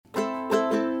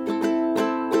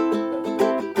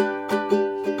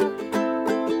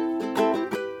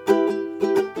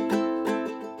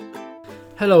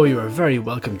Hello, you are very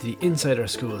welcome to the Inside Our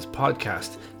Schools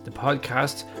podcast, the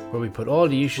podcast where we put all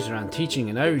the issues around teaching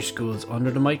in Irish schools under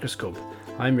the microscope.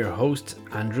 I'm your host,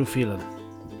 Andrew Phelan.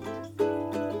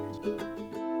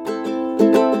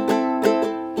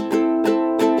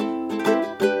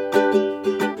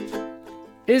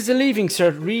 Is the Leaving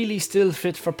Cert really still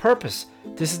fit for purpose?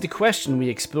 This is the question we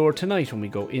explore tonight when we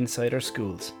go inside our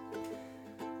schools.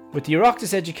 With the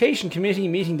Oireachtas Education Committee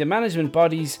meeting the management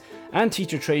bodies and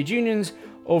teacher trade unions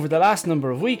over the last number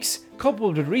of weeks,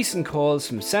 coupled with recent calls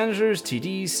from senators,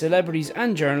 TDs, celebrities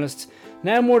and journalists,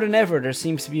 now more than ever there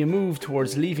seems to be a move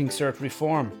towards Leaving Cert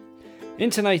reform.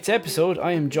 In tonight's episode,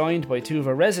 I am joined by two of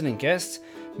our resident guests,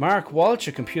 Mark Walsh,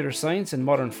 a computer science and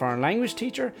modern foreign language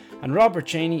teacher, and Robert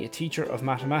Cheney, a teacher of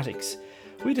mathematics.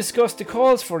 We discussed the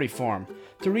calls for reform,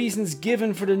 the reasons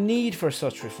given for the need for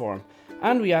such reform,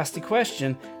 and we asked the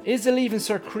question, is the Leaving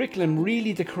Cert curriculum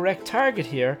really the correct target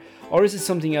here, or is it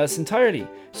something else entirely,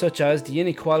 such as the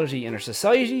inequality in our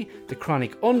society, the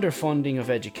chronic underfunding of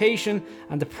education,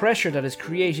 and the pressure that is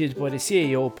created by the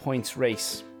CAO points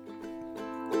race?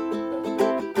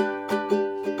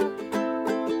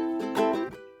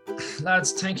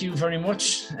 Lads, thank you very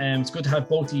much. It's good to have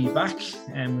both of you back.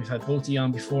 We've had both of you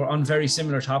on before on very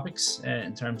similar topics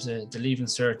in terms of the Leaving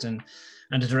Cert and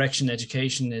the direction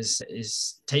education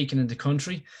is taken in the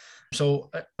country.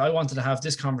 So I wanted to have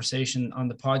this conversation on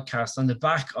the podcast on the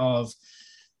back of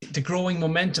the growing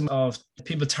momentum of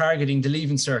people targeting the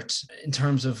Leaving Cert in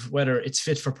terms of whether it's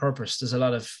fit for purpose. There's a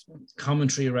lot of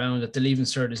commentary around that the Leaving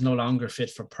Cert is no longer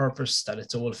fit for purpose, that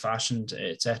it's old-fashioned,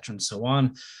 etc. and so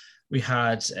on. We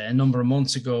had a number of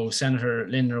months ago, Senator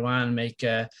Lynn Ruane make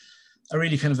a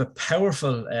really kind of a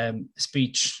powerful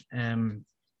speech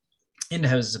in the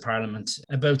Houses of Parliament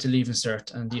about the Leaving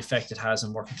Cert and the effect it has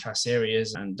on working class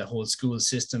areas and the whole school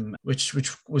system, which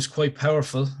was quite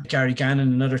powerful. Gary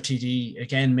Gannon, another TD,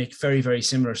 again, make very, very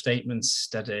similar statements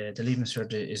that the Leaving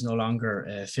Cert is no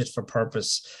longer fit for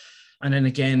purpose. And then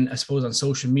again, I suppose on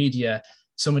social media,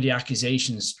 some of the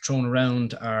accusations thrown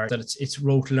around are that it's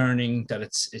rote learning, that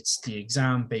it's the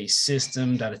exam-based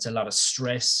system, that it's a lot of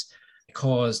stress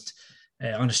caused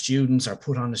on the students or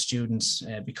put on the students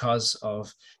because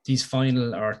of these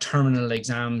final or terminal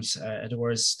exams, the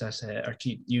words that are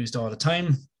keep used all the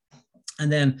time.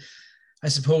 And then I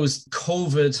suppose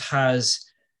COVID has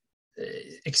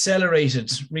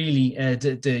accelerated really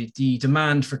the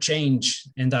demand for change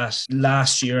in that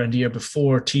last year and the year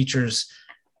before teachers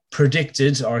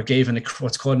predicted or gave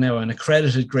what's called now an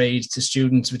accredited grade to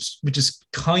students, which is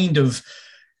kind of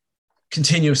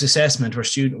continuous assessment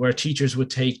where teachers would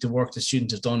take the work the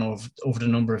students have done over the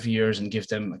number of years and give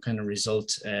them a kind of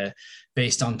result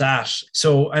based on that.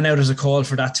 So, and now there's a call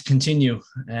for that to continue.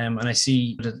 And I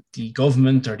see that the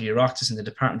government or the Oireachtas and the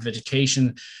Department of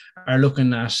Education are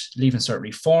looking at Leaving Cert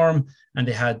reform, and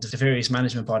they had the various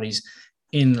management bodies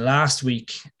in last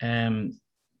week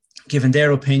given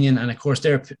their opinion, and of course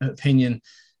their opinion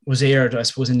was aired, I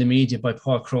suppose, in the media by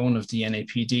Paul Crone of the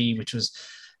NAPD, which was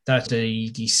that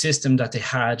the system that they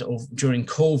had during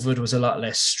COVID was a lot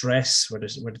less stress, where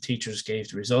the teachers gave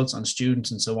the results on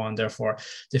students and so on. Therefore,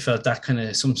 they felt that kind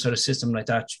of some sort of system like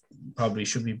that probably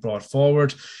should be brought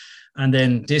forward. And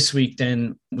then this week,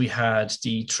 then we had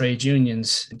the trade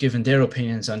unions giving their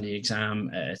opinions on the exam,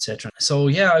 etc. So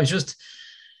yeah, I was just.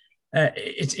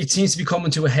 It seems to be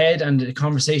coming to a head and the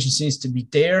conversation seems to be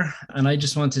there. And I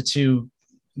just wanted to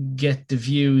get the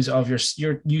views of your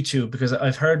YouTube, because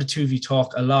I've heard the two of you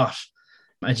talk a lot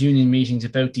at union meetings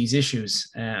about these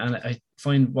issues. And I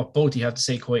find what both of you have to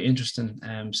say quite interesting.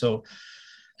 So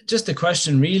just the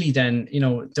question really then,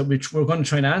 that which we're going to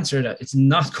try and answer, that it's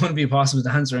not going to be possible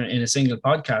to answer in a single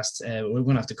podcast. We're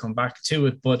going to have to come back to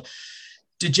it. But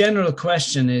the general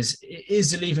question is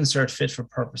the Leaving Cert fit for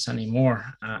purpose anymore?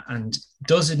 And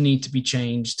does it need to be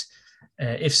changed?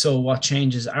 If so, what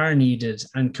changes are needed?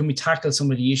 And can we tackle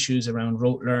some of the issues around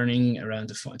rote learning, around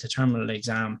the terminal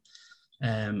exam,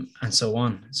 and so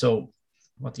on? So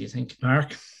what do you think,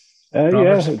 Mark? Yeah,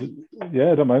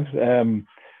 I don't mind.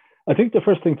 I think the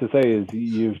first thing to say is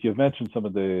you've mentioned some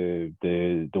of the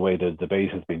way the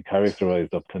debate has been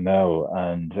characterized up to now.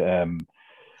 And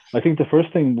I think the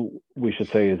first thing we should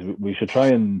say is we should try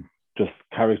and just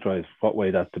characterize what way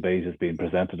that debate is being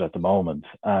presented at the moment.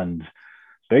 And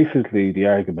basically the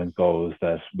argument goes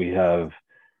that we have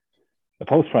a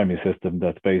post-primary system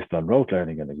that's based on rote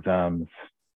learning and exams,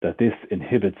 that this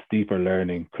inhibits deeper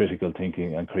learning, critical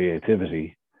thinking and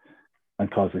creativity,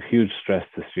 and causes huge stress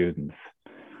to students.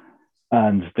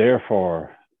 And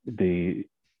therefore the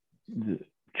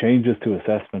changes to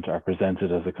assessment are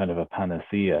presented as a kind of a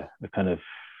panacea, a kind of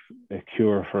a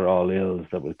cure for all ills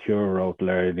that will cure rote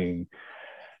learning,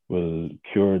 will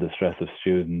cure the stress of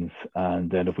students. And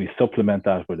then if we supplement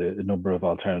that with a number of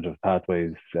alternative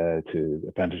pathways to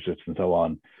apprenticeships and so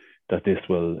on, that this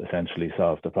will essentially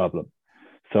solve the problem.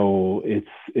 So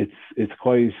it's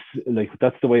quite like,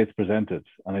 that's the way it's presented.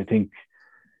 And I think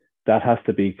that has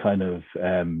to be kind of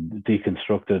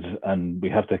deconstructed, and we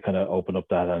have to kind of open up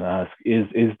that and ask, is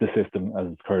the system as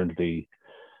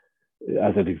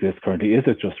it exists currently, is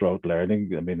it just rote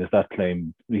learning? I mean, is that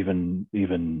claim even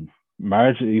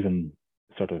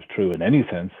sort of true in any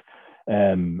sense?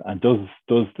 And does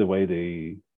the way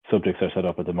the subjects are set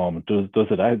up at the moment, the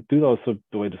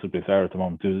way the subjects are at the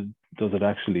moment, does it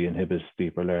actually inhibit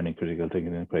deeper learning, critical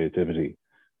thinking, and creativity?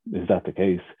 Is that the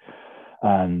case?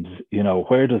 And, you know,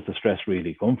 where does the stress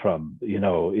really come from? You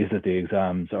know, is it the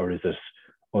exams, or is it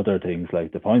other things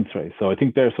like the points race? So I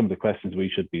think there are some of the questions we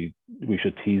should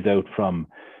tease out from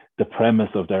the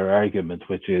premise of their argument,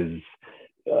 which is,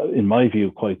 in my view,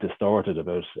 quite distorted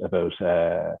about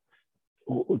the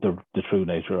true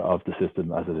nature of the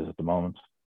system as it is at the moment.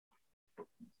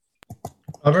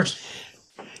 Robert?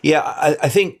 Yeah, I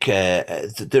think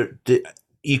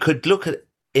you could look at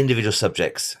individual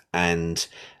subjects, and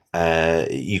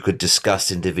you could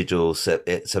discuss individual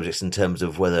subjects in terms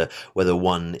of whether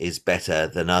one is better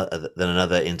than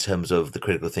another in terms of the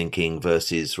critical thinking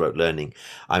versus rote learning.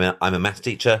 I'm a maths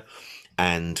teacher,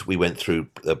 and we went through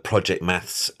the project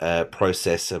maths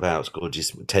process about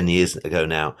 10 years ago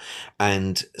now,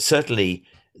 and certainly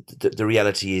the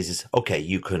reality is okay,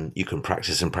 you can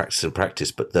practice and practice and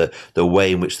practice, but the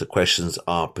way in which the questions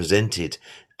are presented,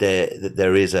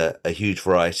 there is a huge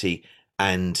variety,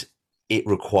 and it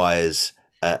requires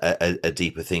a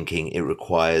deeper thinking. It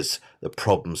requires the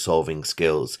problem solving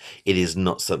skills. It is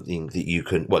not something that you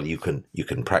can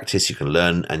practice, you can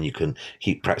learn, and you can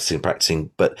keep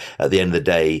practicing. But at the end of the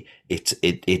day,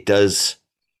 it does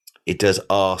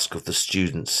ask of the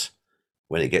students,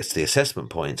 when it gets to the assessment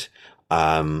point,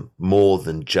 more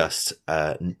than just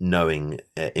knowing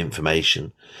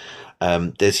information.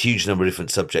 There's a huge number of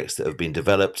different subjects that have been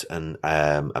developed, and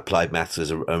applied maths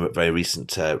is a very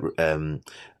recent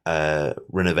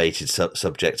renovated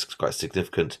subject. It's quite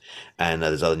significant, and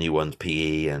there's other new ones,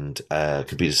 PE and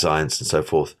computer science and so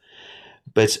forth.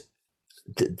 But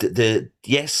the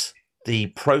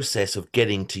process of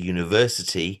getting to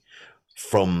university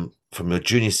from your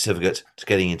junior certificate to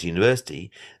getting into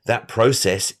university, that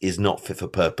process is not fit for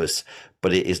purpose,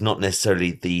 but it is not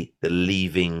necessarily the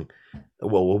leaving.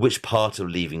 Well, which part of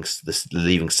leaving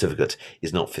certificate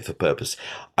is not fit for purpose?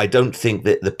 I don't think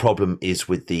that the problem is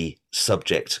with the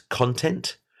subject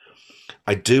content.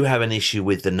 I do have an issue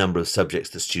with the number of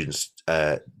subjects that students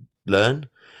learn.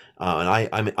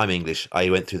 And I'm English. I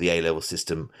went through the A-level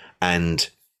system, and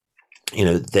you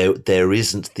know, there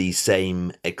isn't the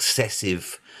same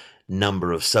excessive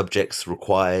number of subjects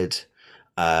required.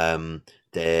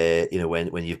 There, you know,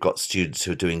 when you've got students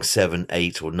who are doing 7,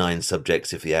 8, or 9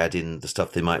 subjects, if you add in the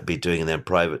stuff they might be doing in their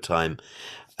private time,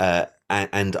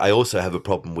 and I also have a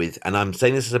problem with, and I'm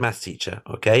saying this as a maths teacher,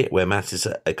 okay, where maths is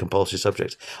a compulsory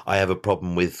subject. I have a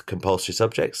problem with compulsory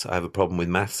subjects. I have a problem with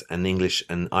maths and English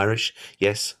and Irish.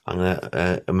 Yes, I'm going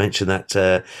to mention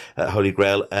that Holy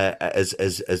Grail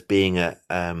as being it's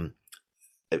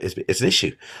an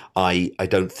issue. I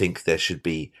don't think there should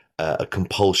be a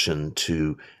compulsion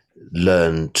to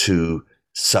learn to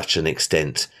such an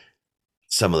extent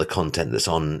some of the content that's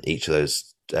on each of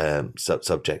those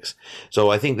subjects.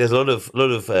 So I think there's a lot of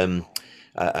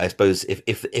I suppose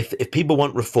if people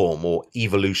want reform or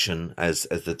evolution, as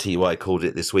the TY called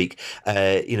it this week,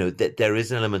 you know, that there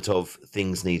is an element of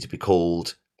things need to be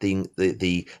called.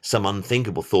 Some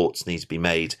unthinkable thoughts need to be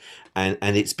made, and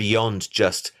it's beyond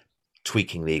just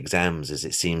tweaking the exams, as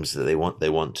it seems that they want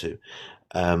to.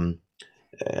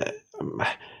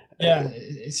 Yeah,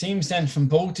 it seems then from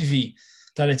both of you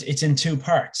that it's in two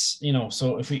parts, you know.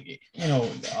 So if we, you know,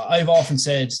 I've often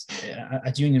said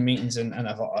at union meetings, and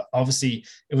I've, obviously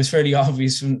it was fairly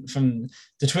obvious from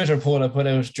the Twitter poll I put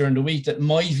out during the week, that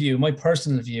my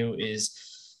personal view is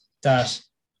that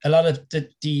a lot of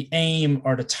the aim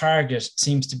or the target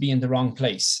seems to be in the wrong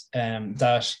place.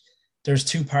 That there's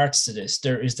two parts to this.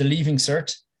 There is the leaving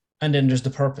cert, and then there's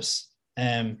the purpose.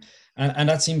 And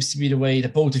that seems to be the way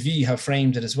that both of you have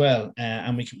framed it as well.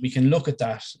 And we can look at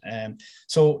that.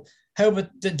 So how about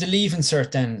the leaving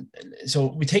cert then?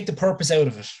 So we take the purpose out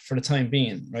of it for the time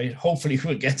being, right? Hopefully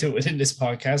we'll get to it in this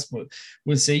podcast, but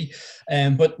we'll see.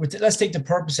 But let's take the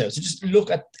purpose out. So just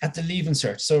look at the leaving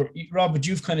cert. So Robert,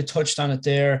 you've kind of touched on it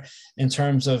there in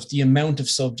terms of the amount of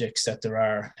subjects that there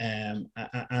are, and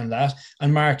that.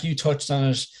 And Mark, you touched on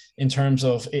it in terms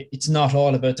of it's not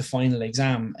all about the final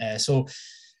exam. So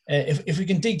if we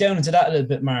can dig down into that a little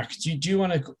bit, Mark, do you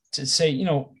want to say, you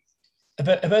know,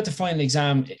 about the final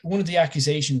exam? One of the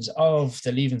accusations of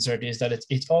the Leaving Cert is that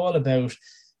it's all about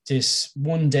this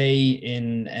one day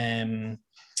in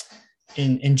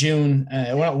June,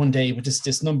 well, not one day, but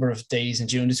this number of days in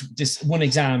June, this one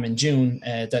exam in June,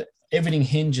 that everything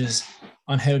hinges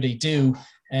on how they do.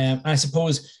 And I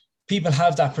suppose people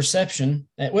have that perception.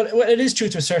 Well, it is true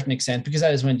to a certain extent, because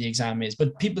that is when the exam is.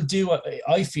 But people do,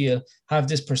 I feel, have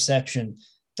this perception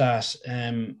that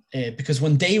because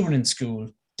when they were in school,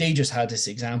 they just had this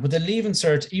exam. But the Leaving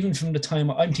Cert, even from the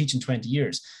time I'm teaching 20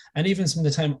 years, and even from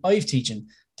the time I've teaching,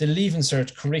 the Leaving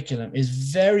Cert curriculum is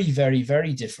very, very,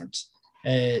 very different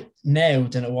now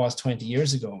than it was 20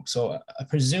 years ago. So I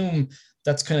presume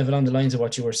that's kind of along the lines of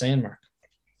what you were saying, Mark.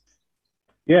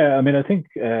 Yeah, I mean, I think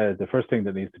the first thing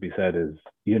that needs to be said is,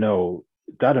 you know,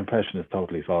 that impression is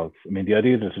totally false. I mean, the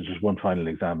idea that it's just one final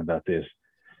exam and that's it.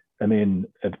 I mean,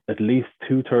 at least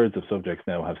 2/3 of subjects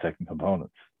now have second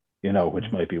components, you know,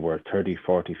 which might be worth 30,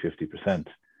 40, 50%.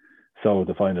 So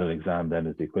the final exam then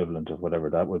is the equivalent of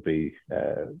whatever that would be,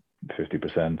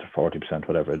 50%, 40%,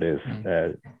 whatever it is,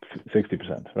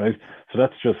 60%, right? So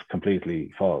that's just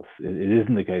completely false. It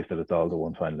isn't the case that it's all the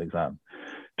one final exam.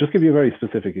 Just give you a very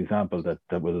specific example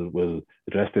that will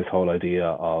address this whole idea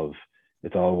of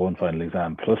it's all one final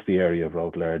exam, plus the area of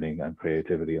rote learning and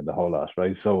creativity and the whole lot,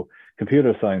 right? So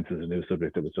computer science is a new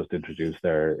subject that was just introduced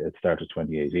there. It started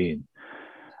 2018.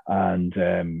 And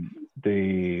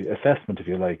the assessment, if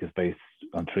you like, is based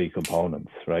on 3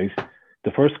 components, right?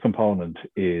 The first component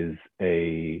is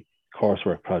a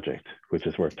coursework project, which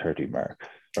is worth 30 marks,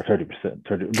 or 30%,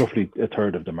 roughly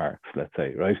 1/3 of the marks, let's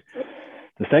say, right?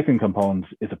 The second component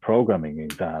is a programming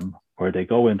exam, where they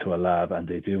go into a lab and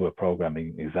they do a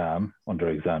programming exam under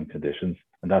exam conditions,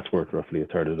 and that's worth roughly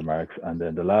 1/3 of the marks. And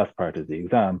then the last part is the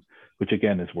exam, which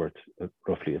again is worth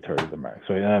roughly 1/3 of the marks.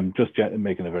 So I'm just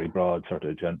making a very broad sort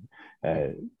of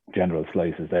general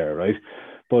slices there, right?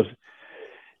 But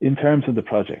in terms of the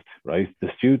project, right,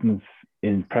 the students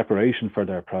in preparation for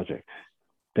their project,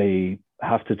 they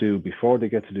have to do, before they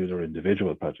get to do their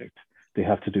individual project, they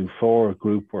have to do 4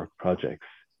 group work projects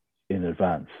in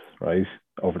advance, right?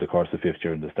 Over the course of 5th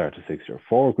year and the start of 6th year,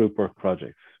 4 group work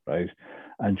projects, right?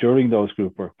 And during those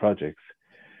group work projects,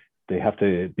 they have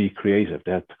to be creative.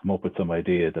 They have to come up with some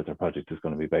idea that their project is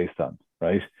going to be based on,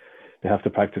 right? They have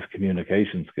to practice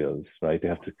communication skills, right? They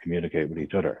have to communicate with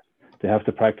each other. They have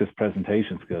to practice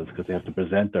presentation skills because they have to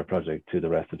present their project to the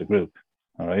rest of the group,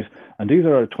 all right? And these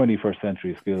are 21st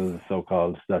century skills,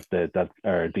 so-called, that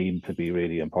are deemed to be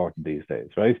really important these days,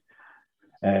 right?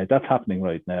 That's happening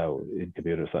right now in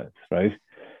computer science, right?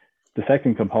 The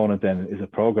second component then is a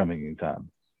programming exam,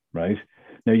 right?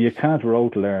 Now, you can't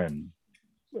rote learn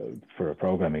for a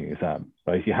programming exam,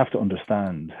 right? You have to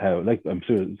understand how, like, I'm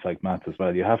sure it's like maths as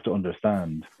well, you have to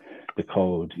understand the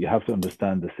code, you have to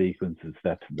understand the sequence and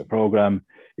steps in the program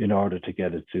in order to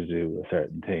get it to do a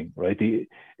certain thing, right?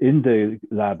 In the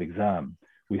lab exam,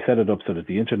 we set it up so that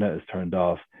the internet is turned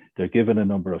off. They're given a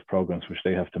number of programs which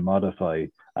they have to modify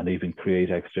and even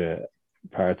create extra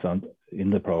parts in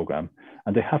the program.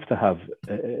 And they have to have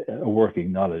a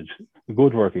working knowledge, a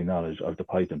good working knowledge of the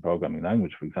Python programming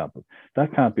language, for example.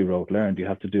 That can't be rote learned. You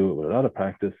have to do it with a lot of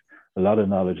practice, a lot of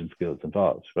knowledge and skills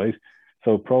involved, right?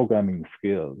 So programming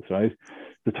skills, right?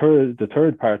 The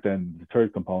third part then, the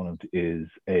third component is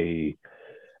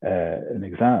an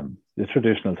exam, the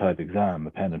traditional type exam,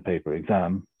 a pen and paper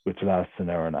exam, which lasts an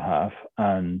hour and a half.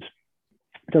 And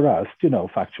they're asked, you know,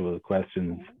 factual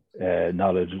questions,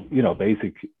 knowledge, you know,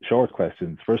 basic short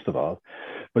questions, first of all.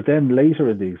 But then later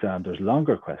in the exam, there's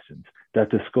longer questions that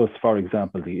discuss, for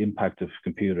example, the impact of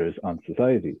computers on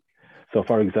society. So,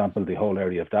 for example, the whole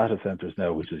area of data centers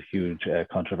now, which is a huge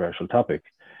controversial topic.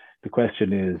 The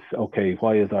question is, okay,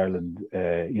 why is Ireland,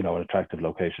 you know, an attractive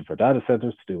location for data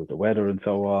centers to do with the weather and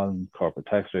so on, corporate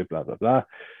tax rate, blah, blah, blah.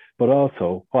 But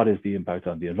also, what is the impact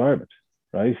on the environment,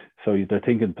 right? So they're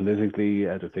thinking politically,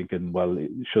 they're thinking, well,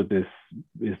 is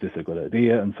this a good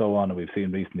idea, and so on. And we've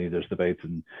seen recently there's debates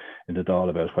in the Dáil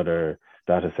about whether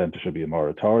data centers should be a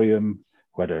moratorium,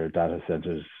 whether data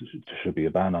centers should be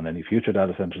a ban on any future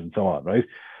data centers, and so on, right?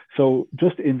 So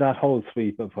just in that whole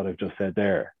sweep of what I've just said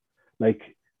there, like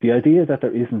the idea that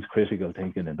there isn't critical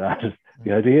thinking in that,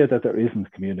 the idea that there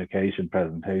isn't communication,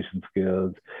 presentation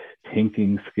skills,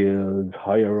 thinking skills,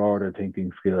 higher order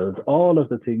thinking skills, all of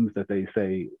the things that they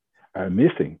say are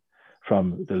missing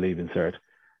from the Leaving Cert,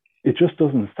 it just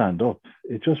doesn't stand up.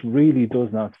 It just really does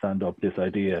not stand up, this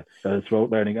idea that it's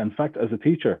rote learning. In fact, as a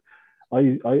teacher,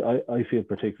 I feel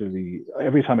particularly,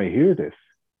 every time I hear this,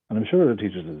 and I'm sure the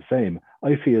teachers are the same,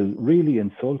 I feel really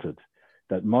insulted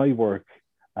that my work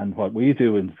And what we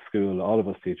do in school, all of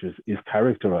us teachers, is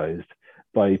characterized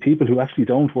by people who actually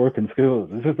don't work in schools.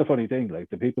 This is the funny thing, like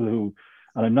the people who,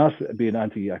 and I'm not being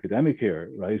anti-academic here,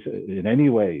 right, in any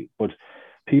way, but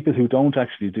people who don't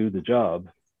actually do the job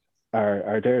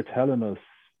are there telling us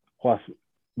what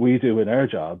we do in our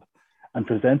job and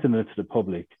presenting it to the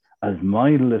public as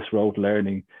mindless rote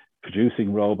learning,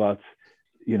 producing robots,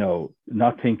 you know,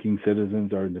 not thinking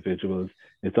citizens or individuals.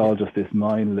 It's all just this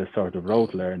mindless sort of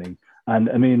rote learning. And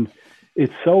I mean,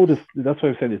 it's so, that's why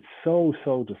I said it's so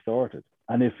distorted.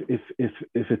 And if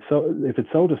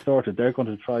it's so distorted, they're going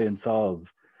to try and solve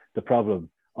the problem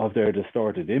of their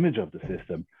distorted image of the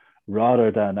system,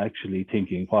 rather than actually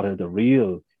thinking what are the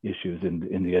real issues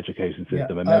in the education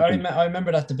system. Yeah, I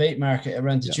remember that debate, Mark,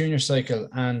 around the junior cycle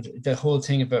and the whole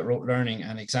thing about rote learning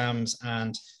and exams.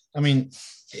 And I mean,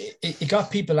 it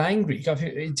got people angry, it got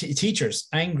teachers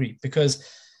angry, because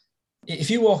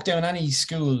if you walk down any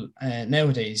school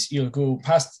nowadays, you'll go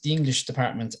past the English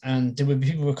department and there will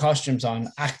be people with costumes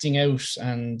on acting out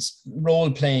and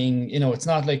role playing. You know, it's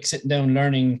not like sitting down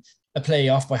learning a play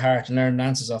off by heart and learning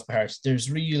answers off by heart. There's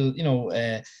real, you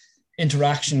know,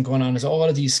 interaction going on. There's all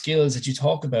of these skills that you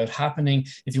talk about happening.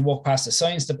 If you walk past the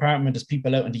science department, there's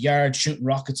people out in the yard shooting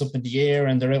rockets up in the air,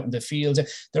 and they're out in the fields.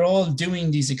 They're all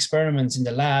doing these experiments in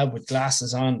the lab with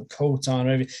glasses on, coats on,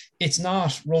 everything. It's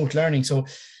not rote learning. So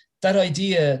that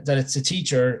idea that it's a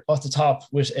teacher off the top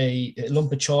with a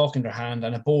lump of chalk in their hand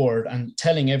and a board and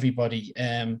telling everybody,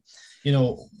 you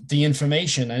know, the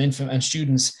information and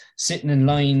students sitting in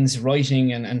lines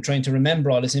writing and trying to remember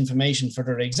all this information for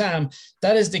their exam,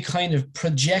 that is the kind of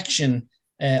projection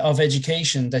of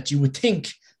education that you would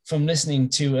think from listening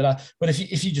to a lot. But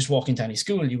if you just walk into any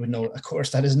school, you would know, of course,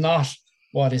 that is not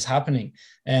what is happening.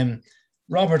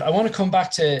 Robert, I want to come back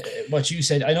to what you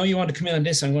said. I know you want to come in on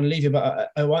this. I'm going to leave you,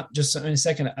 but I want just in a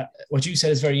second, what you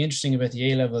said is very interesting about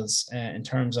the A-levels in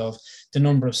terms of the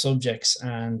number of subjects.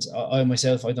 And I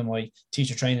myself, I've done my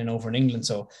teacher training over in England.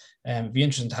 So it'd be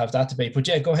interesting to have that debate. But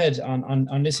yeah, go ahead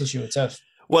on this issue itself.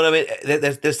 Well, I mean,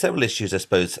 there's several issues, I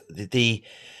suppose. It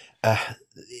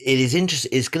is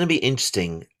interesting. It's going to be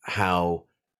interesting how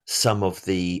some of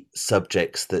the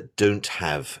subjects that don't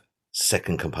have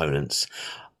second components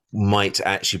might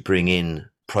actually bring in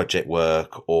project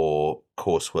work or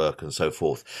coursework and so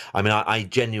forth. I mean, I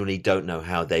genuinely don't know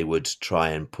how they would try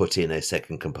and put in a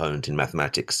second component in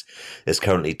mathematics. There's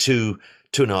currently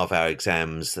 2.5 hour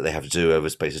exams that they have to do over a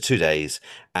space of 2 days.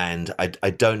 And I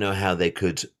don't know how they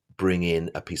could bring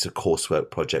in a piece of coursework,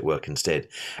 project work instead.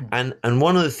 And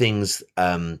one of the things,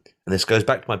 and this goes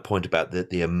back to my point about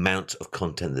the amount of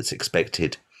content that's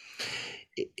expected.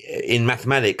 In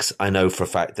mathematics, I know for a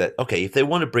fact that, okay, if they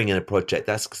want to bring in a project,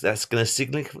 that's going to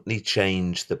significantly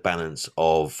change the balance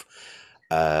of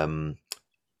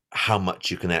how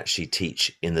much you can actually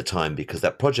teach in the time, because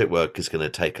that project work is going to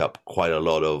take up quite a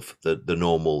lot of the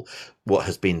normal, what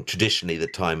has been traditionally the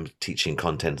time teaching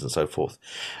content and so forth.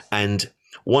 And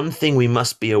one thing we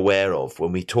must be aware of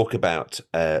when we talk about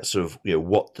sort of, you know,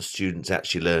 what the students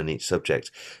actually learn in each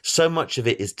subject, so much of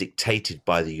it is dictated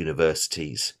by the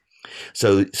universities.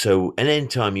 So any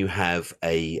time you have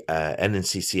a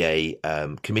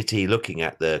NNCCA committee looking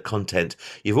at the content,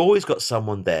 you've always got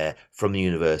someone there from the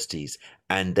universities,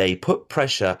 and they put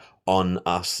pressure on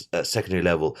us at secondary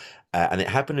level. And it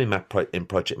happened in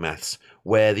project maths,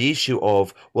 where the issue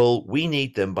of, well, we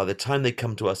need them by the time they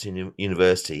come to us in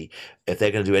university, if they're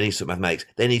going to do any sort of mathematics,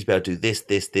 they need to be able to do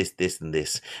this, and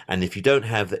this. And if you don't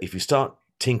have that, if you start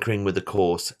tinkering with the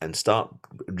course and start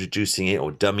reducing it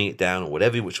or dumbing it down or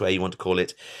whatever which way you want to call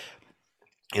it,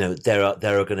 you know, there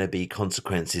are going to be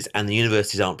consequences, and the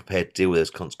universities aren't prepared to deal with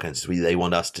those consequences. They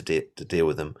want us to deal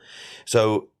with them.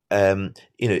 So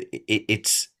you know,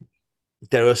 it's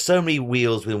there are so many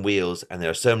wheels within wheels, and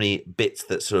there are so many bits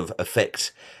that sort of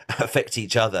affect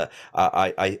each other.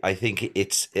 I think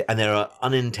and there are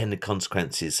unintended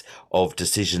consequences of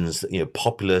decisions, you know,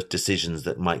 popular decisions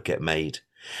that might get made.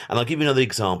 And I'll give you another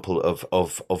example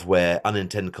of where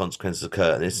unintended consequences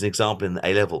occur. And this is an example in the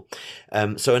A-level.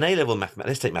 So in A-level mathematics,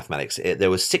 let's take mathematics.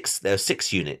 There are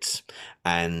 6 units,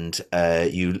 and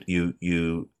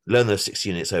you learn those 6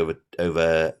 units over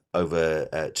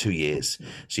 2 years.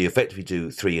 So you effectively do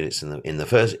 3 units in the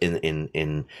first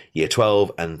in year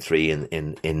 12 and 3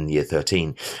 in year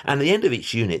 13. And at the end of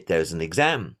each unit, there's an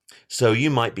exam. So you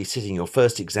might be sitting your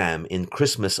first exam in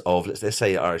Christmas of, let's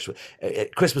say Irish,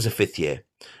 Christmas of 5th year.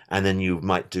 And then you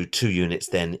might do 2 units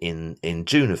then in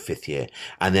June of 5th year.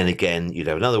 And then again, you'd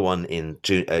have another one in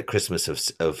June,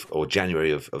 Christmas or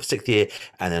January of 6th year,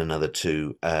 and then another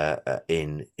 2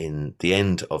 in the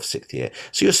end of 6th year.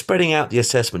 So you're spreading out the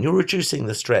assessment, you're reducing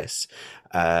the stress.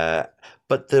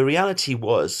 But the reality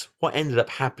was, what ended up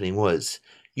happening was,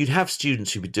 you'd have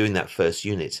students who'd be doing that first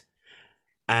unit,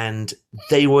 and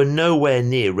they were nowhere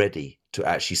near ready to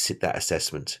actually sit that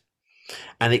assessment.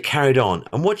 And it carried on.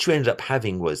 And what you ended up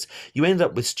having was, you ended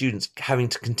up with students having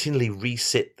to continually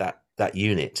resit that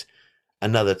unit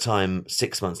another time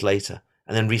 6 months later,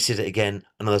 and then resit it again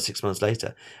another 6 months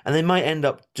later. And they might end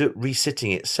up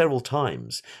resitting it several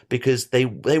times because they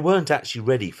weren't actually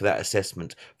ready for that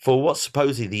assessment for what's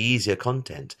supposedly the easier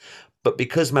content. But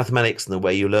because mathematics and the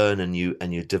way you learn and you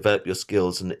develop your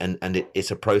skills and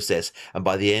it's a process, and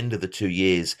by the end of the 2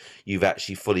 years, you've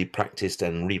actually fully practiced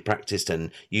and repracticed and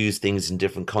used things in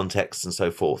different contexts and so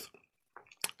forth.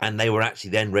 And they were actually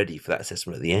then ready for that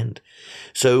assessment at the end.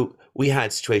 So we had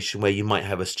a situation where you might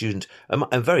have a student,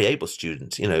 a very able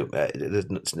student,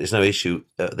 there's no issue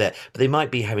there, but they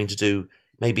might be having to do,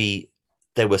 maybe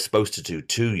they were supposed to do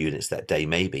 2 units that day,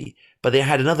 maybe, but they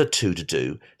had another 2 to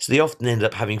do. So they often ended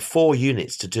up having 4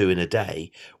 units to do in a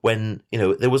day when,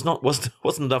 there wasn't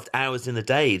enough hours in the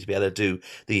day to be able to do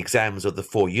the exams of the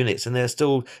 4 units. And they're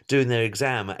still doing their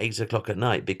exam at 8 o'clock at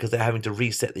night because they're having to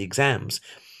reset the exams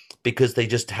because they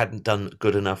just hadn't done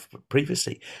good enough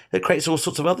previously. It creates all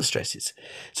sorts of other stresses.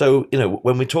 So,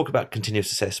 when we talk about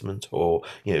continuous assessment or,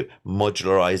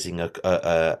 modularizing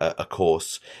a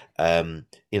course,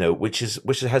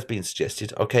 which has been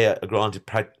suggested, okay, granted,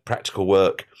 practical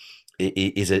work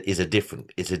is a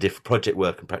different project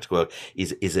work, and practical work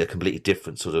is a completely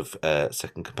different sort of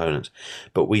second component.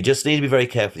 But we just need to be very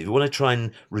careful. If you want to try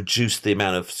and reduce the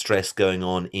amount of stress going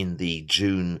on in the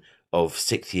June of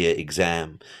 6th year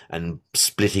exam and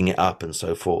splitting it up and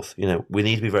so forth, we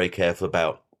need to be very careful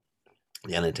about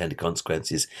the unintended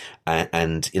consequences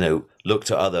and look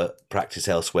to other practice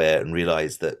elsewhere and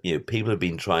realize that people have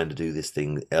been trying to do this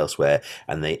thing elsewhere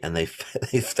and they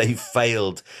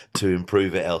failed to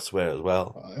improve it elsewhere as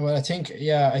well. Well, I think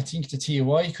the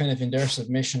TUI kind of in their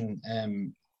submission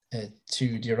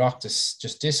to the Oireachtas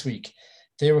just this week,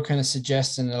 they were kind of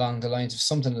suggesting along the lines of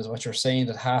something as what you're saying,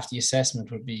 that half the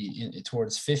assessment would be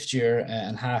towards 5th year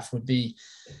and half would be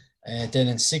then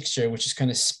in 6th year, which is kind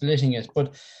of splitting it.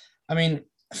 But I mean,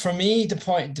 for me, the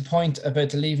point about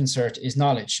the Leaving Cert is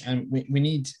knowledge, and we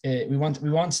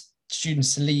want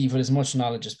students to leave with as much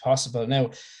knowledge as possible. Now,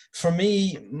 for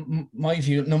me, my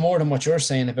view, no more than what you're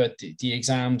saying about the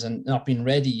exams and not being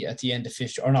ready at the end of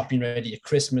 5th year, or not being ready at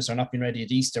Christmas, or not being ready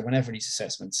at Easter, whenever these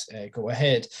assessments go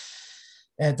ahead.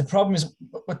 The problem is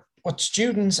what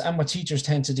students and what teachers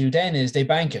tend to do then is they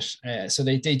bank it. So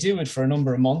they do it for a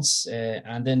number of months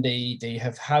and then they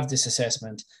have this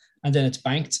assessment, and then it's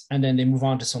banked, and then they move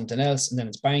on to something else, and then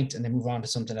it's banked, and they move on to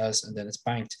something else, and then it's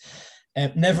banked,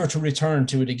 never to return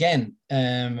to it again.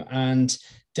 And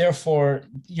therefore,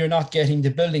 you're not getting the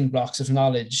building blocks of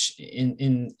knowledge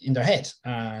in their head,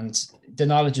 and the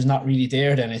knowledge is not really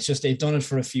there then. It's just they've done it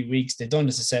for a few weeks, they've done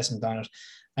this assessment on it,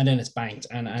 and then it's banked.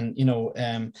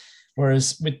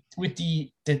 Whereas with the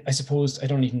I suppose I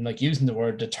don't even like using the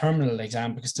word the terminal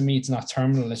exam, because to me it's not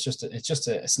terminal. It's just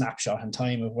a snapshot in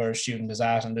time of where a student is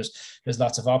at, and there's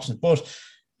lots of options. But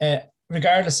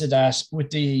regardless of that, with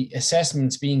the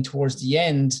assessments being towards the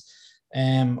end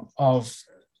of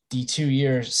the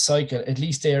 2-year cycle, at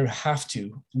least they have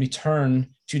to return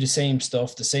to the same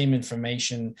stuff, the same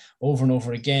information over and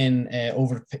over again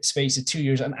over the space of 2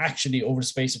 years, and actually over the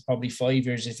space of probably 5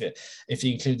 years if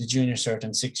you include the junior cert,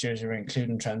 and 6 years you're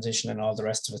including transition and all the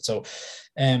rest of it. So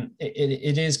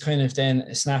it is kind of then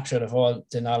a snapshot of all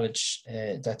the knowledge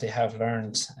that they have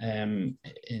learned in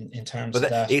terms of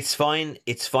that. It's fine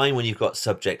when you've got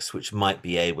subjects which might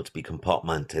be able to be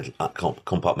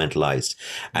compartmentalized,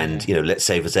 and let's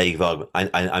say for sake of argument,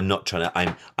 I'm not trying to.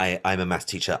 I'm a maths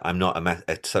teacher. I'm not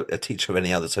a teacher of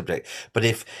any other subject. But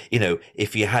if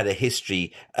you had a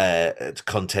history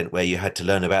content where you had to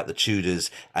learn about the Tudors,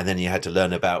 and then you had to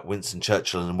learn about Winston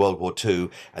Churchill and World War II,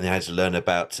 and you had to learn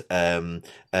about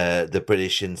the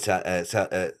British in you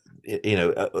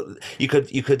can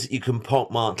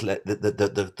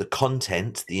compartmentalize the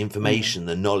content, the information,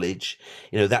 the knowledge.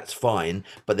 That's fine,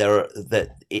 but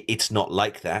it's not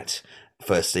like that.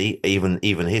 Firstly,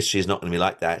 even history is not going to be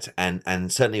like that,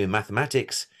 and certainly with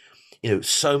mathematics,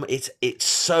 it's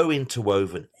so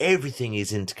interwoven. Everything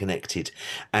is interconnected,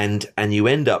 and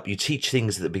you teach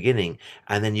things at the beginning,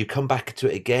 and then you come back to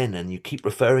it again, and you keep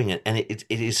referring it, and it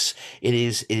is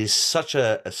such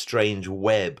a strange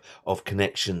web of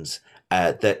connections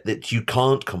that you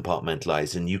can't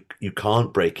compartmentalize and you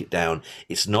can't break it down.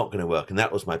 It's not going to work. And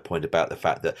that was my point about the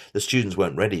fact that the students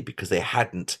weren't ready because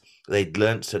they'd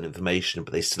learned certain information,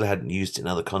 but they still hadn't used it in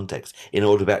other contexts in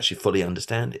order to actually fully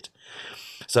understand it.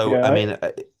 So, Yeah, I mean,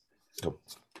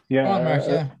 yeah, Go on, Mark,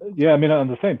 yeah. I mean, on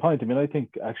the same point, I mean, I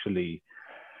think actually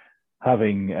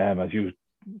having, as you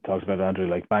talked about, Andrew,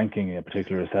 like banking a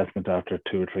particular assessment after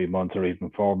 2 or 3 months or even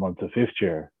 4 months of fifth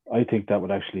year, I think that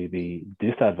would actually be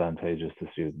disadvantageous to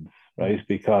students, right?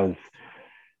 Because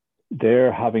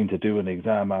they're having to do an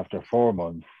exam after 4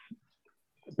 months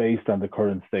based on the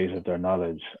current state of their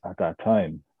knowledge at that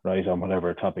time, right? On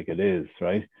whatever topic it is,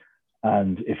 right?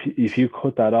 And if you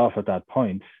cut that off at that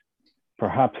point,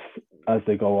 perhaps as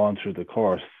they go on through the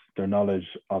course, their knowledge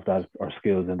of that or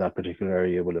skills in that particular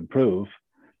area will improve.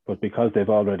 But because they've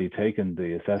already taken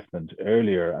the assessment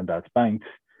earlier and that's banked,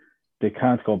 they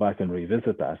can't go back and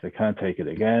revisit that. They can't take it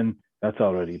again. That's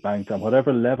already banked. And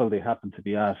whatever level they happen to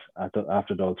be at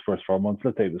after those first 4 months,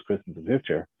 let's say it was Christmas of fifth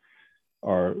year,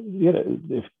 or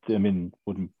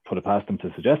wouldn't put it past them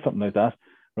to suggest something like that,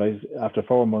 right? After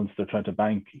 4 months, they're trying to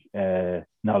bank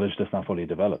knowledge that's not fully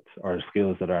developed or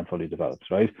skills that aren't fully developed,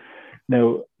 right?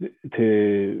 Now,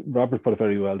 Robert put it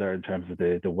very well there in terms of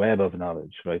the web of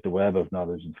knowledge, right? The web of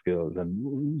knowledge and skills.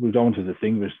 And we don't want to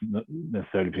distinguish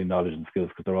necessarily between knowledge and skills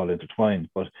because they're all intertwined.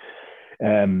 But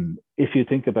if you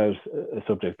think about a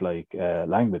subject like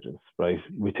languages, right?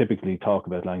 We typically talk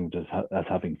about languages as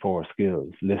having 4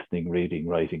 skills: listening, reading,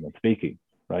 writing, and speaking,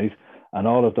 right? And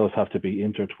all of those have to be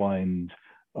intertwined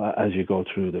as you go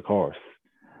through the course.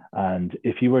 And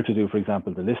if you were to do, for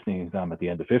example, the listening exam at the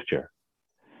end of fifth year,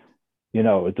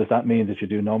 does that mean that you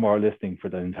do no more listening for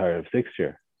the entire of sixth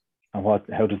year? And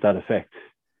how does that affect?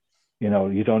 You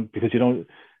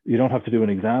don't have to do an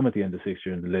exam at the end of sixth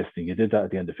year in the listening. You did that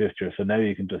at the end of fifth year. So now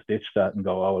you can just ditch that and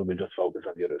go, oh, well, we'll just focus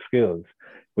on the other skills,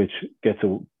 which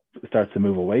starts to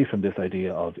move away from this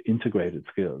idea of integrated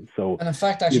skills. So, and in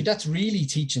fact, actually, that's really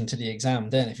teaching to the exam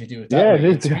then, if you do it that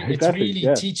way. It's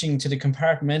really teaching to the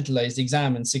compartmentalized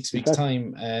exam in 6 weeks'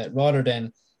 time, rather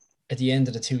than at the end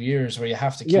of the 2 years where you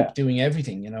have to keep doing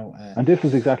everything, And this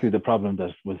is exactly the problem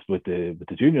that was with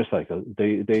the junior cycle.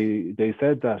 They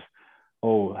said that,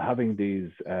 having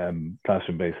these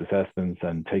classroom-based assessments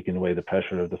and taking away the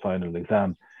pressure of the final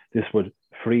exam, this would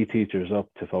free teachers up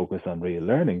to focus on real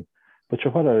learning. But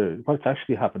what's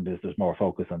actually happened is there's more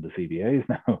focus on the CBAs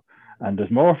now, and there's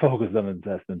more focus on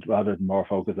assessment rather than more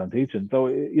focus on teaching. So,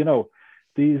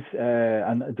 these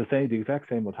and the exact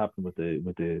same would happen with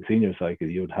the senior cycle.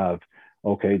 You would have,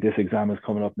 okay, this exam is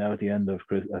coming up now at the end of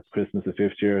Christmas of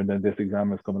fifth year, and then this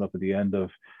exam is coming up at the end of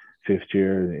fifth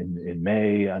year in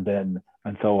May, and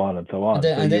so on and so on.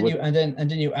 And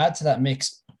then you add to that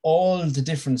mix all the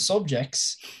different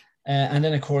subjects. And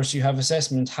then, of course, you have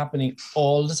assessment happening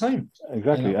all the time.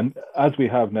 Exactly, and as we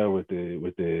have now with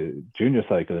the junior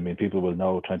cycle, I mean, people will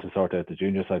know trying to sort out the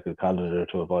junior cycle calendar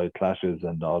to avoid clashes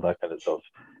and all that kind of stuff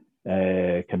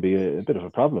can be a bit of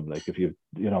a problem. Like if you've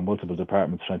multiple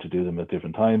departments trying to do them at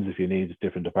different times, if you need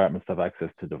different departments to have access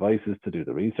to devices to do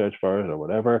the research for it or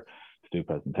whatever, to do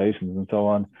presentations and so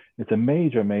on, it's a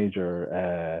major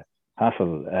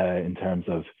hassle in terms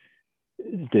of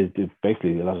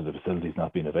basically a lot of the facilities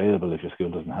not being available. If your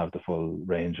school doesn't have the full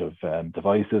range of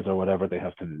devices or whatever, they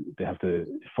have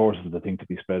to force the thing to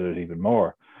be spread out even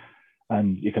more.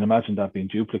 And you can imagine that being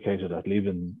duplicated at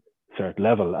Leaving Cert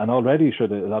level. And already, a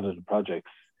lot of the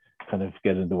projects kind of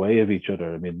get in the way of each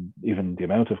other. I mean, even the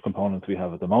amount of components we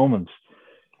have at the moment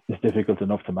is difficult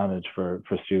enough to manage for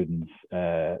students.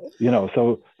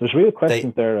 So there's real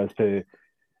questions there as to.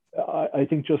 I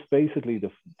think just basically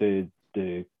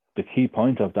the key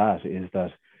point of that is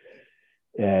that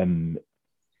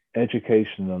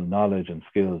educational knowledge and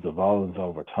skills evolves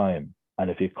over time. And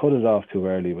if you cut it off too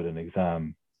early with an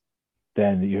exam,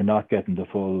 then you're not getting the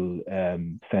full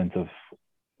sense of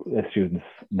a student's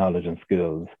knowledge and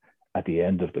skills at the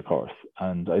end of the course.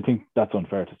 And I think that's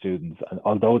unfair to students. And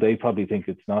although they probably think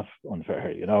it's not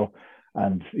unfair,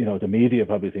 and the media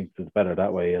probably thinks it's better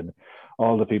that way. And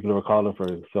all the people who are calling for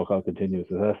so-called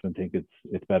continuous assessment think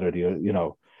it's better,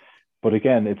 But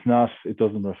again, it's not. It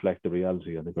doesn't reflect the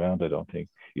reality on the ground, I don't think.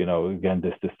 Again,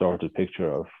 this distorted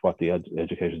picture of what the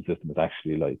education system is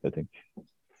actually like,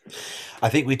 I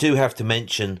think we do have to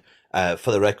mention,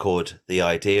 for the record, the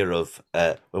idea of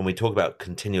when we talk about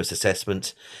continuous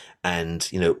assessment, and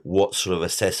what sort of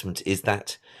assessment is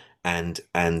that, and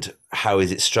how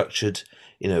is it structured?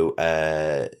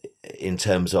 In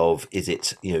terms of, is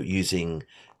it using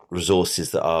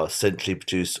resources that are centrally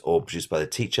produced or produced by the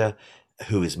teacher?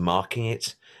 Who is marking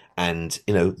it? And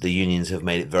the unions have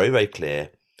made it very, very clear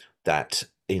that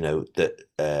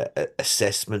that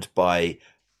assessment by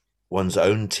one's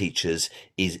own teachers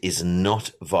is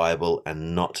not viable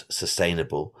and not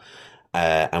sustainable.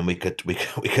 And we could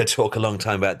talk a long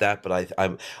time about that, but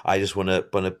I just want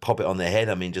to pop it on their head.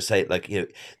 I mean, just say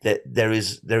that there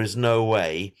is no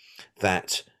way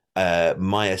that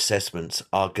my assessments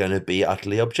are going to be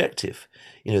utterly objective.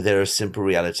 There are simple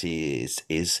reality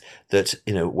is that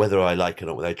whether I like it or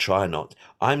not, whether I try or not,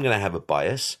 I'm going to have a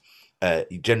bias.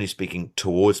 Generally speaking,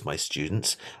 towards my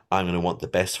students, I'm going to want the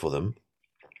best for them.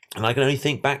 And I can only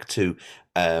think back to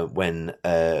when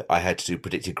I had to do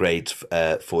predicted grades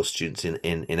for students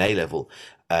in A level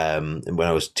when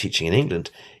I was teaching in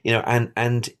England.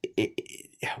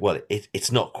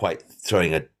 It's not quite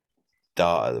throwing a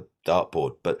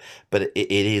dartboard, but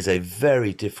it is a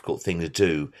very difficult thing to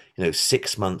do.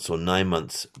 6 months or 9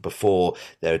 months before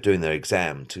they're doing their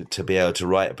exam to be able to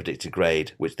write a predicted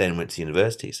grade, which then went to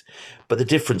universities. But the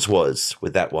difference was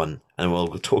with that one, and we'll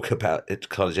talk about it,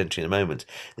 college entry in a moment,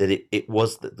 that it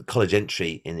was that the college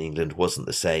entry in England wasn't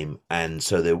the same, and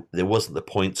so there wasn't the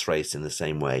points race in the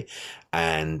same way,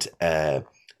 and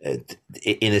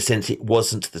in a sense, it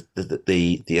wasn't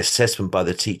the assessment by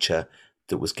the teacher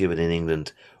that was given in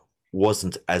England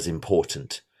wasn't as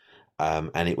important,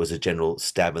 and it was a general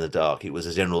stab in the dark. It was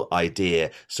a general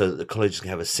idea so that the colleges can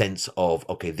have a sense of,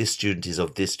 okay, this student is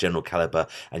of this general caliber,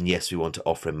 and yes, we want to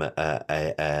offer him an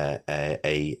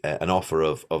offer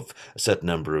of a certain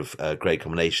number of grade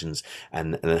combinations,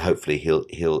 and then hopefully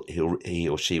he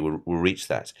or she will reach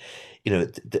that.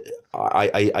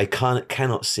 I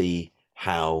cannot see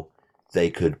how they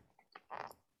could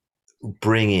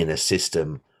bring in a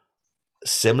system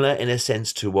similar in a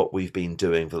sense to what we've been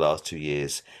doing for the last 2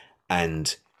 years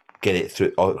and get it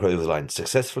through over the line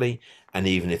successfully. And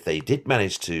even if they did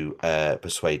manage to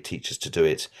persuade teachers to do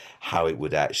it, how it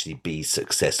would actually be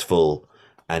successful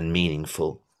and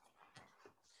meaningful.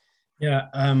 Yeah,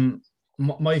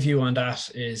 my view on that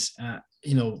is,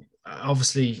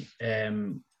 obviously,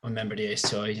 I'm a member of the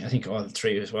ASTI. I think all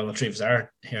three of us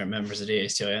are here members of the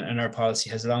ASTI, and our policy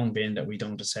has long been that we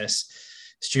don't assess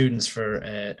students for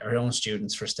our own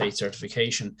students for state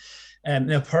certification.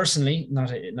 Now, personally,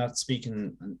 not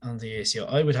speaking on the ASTI,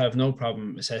 I would have no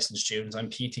problem assessing students. I'm a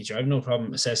PE teacher. I have no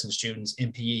problem assessing students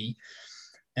in PE.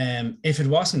 If it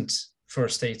wasn't for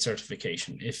state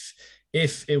certification, if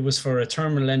it was for a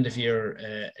terminal end of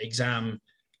year exam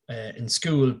in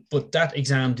school, but that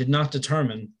exam did not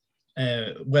determine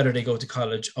whether they go to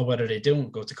college or whether they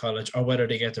don't go to college, or whether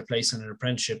they get their place in an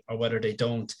apprenticeship or whether they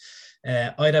don't,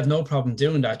 I'd have no problem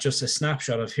doing that. Just a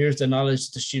snapshot of here's the knowledge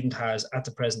the student has at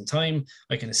the present time.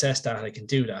 I can assess that, I can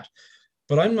do that.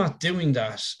 But I'm not doing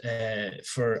that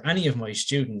for any of my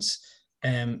students.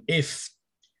 If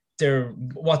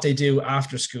what they do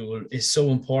after school is so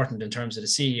important in terms of the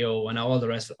CEO and all the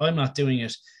rest of it, I'm not doing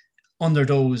it under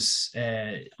those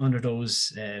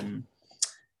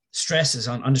stresses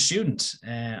on the student,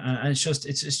 and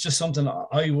it's just something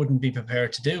I wouldn't be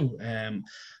prepared to do.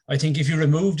 I think if you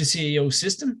remove the CEO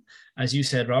system, as you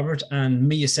said, Robert, and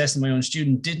me assessing my own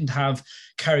student didn't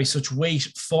carry such weight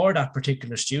for that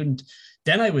particular student,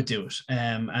 then I would do it.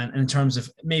 And in terms of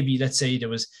maybe, let's say there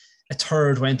was a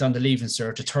third went on the Leaving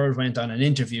Cert, a third went on an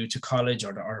interview to college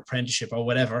or apprenticeship or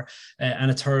whatever,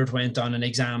 and a third went on an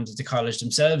exam that the college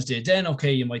themselves did, then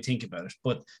okay, you might think about it.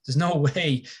 But there's no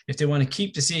way, if they want to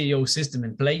keep the CEO system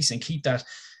in place and keep that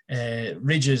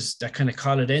ridges, that kind of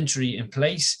college entry in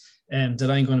place,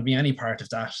 that I'm going to be any part of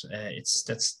that.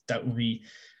 That would be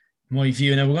my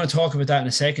view. Now, we're going to talk about that in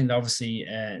a second, obviously,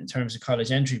 in terms of college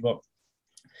entry, but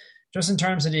just in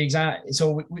terms of the exam,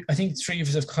 so I think the three of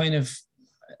us have kind of,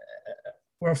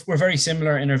 we're very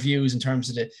similar in our views in terms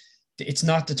of it's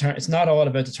not all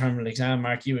about the terminal exam.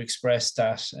 Mark, you expressed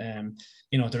that,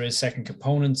 there is second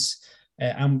components.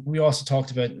 And we also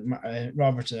talked about,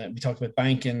 Robert, we talked about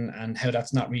banking and how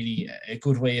that's not really a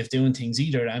good way of doing things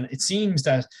either. And it seems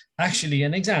that actually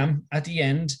an exam at the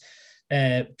end,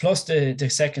 plus the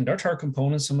second or third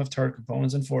components, some have third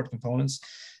components and fourth components,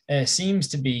 seems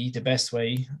to be the best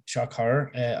way, shock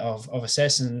horror, of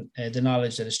assessing the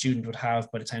knowledge that a student would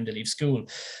have by the time they leave school.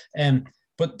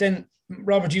 But then,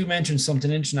 Robert, you mentioned something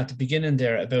interesting at the beginning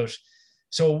there about,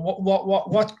 so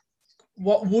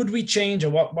what would we change,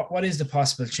 or what is the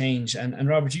possible change? And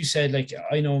Robert, you said, like,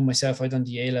 I know myself, I done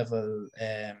the A level.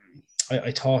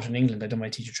 I taught in England. I done my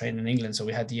teacher training in England, so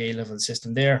we had the A level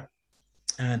system there,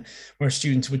 and where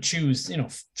students would choose,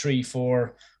 3,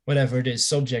 4, whatever it is,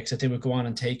 subjects that they would go on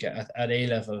and take at A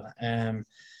level.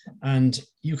 And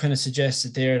you kind of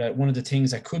suggested there that one of the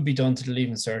things that could be done to the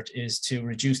Leaving Cert is to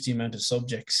reduce the amount of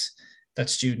subjects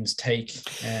that students take.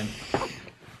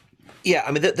 Yeah,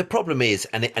 I mean the problem is,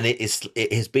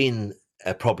 it has been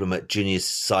a problem at junior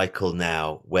cycle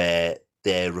now, where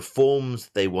their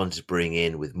reforms they want to bring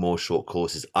in with more short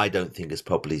courses, I don't think has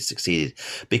properly succeeded,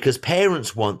 because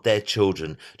parents want their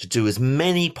children to do as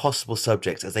many possible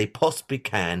subjects as they possibly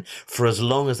can for as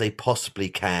long as they possibly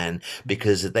can,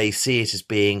 because they see it as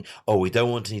being, oh, we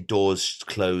don't want any doors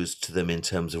closed to them in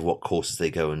terms of what courses they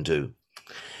go and do.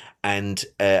 And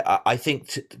I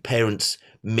think parents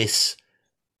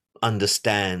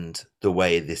understand the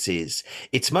way this is.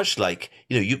 It's much like,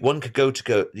 one could go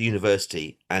to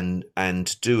university and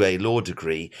do a law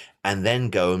degree and then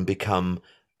go and become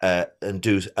and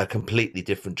do a completely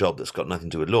different job that's got nothing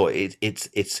to do with law.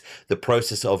 It's the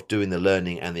process of doing the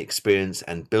learning and the experience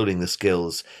and building the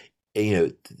skills.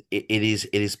 It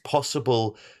is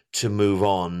possible to move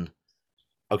on.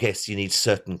 Okay, so you need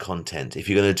certain content. If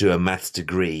you're going to do a maths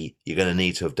degree, you're going to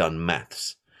need to have done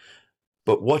maths.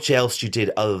 But what else you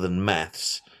did other than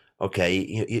maths? Okay,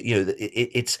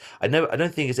 it's I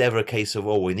don't think it's ever a case of,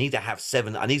 oh, we need to have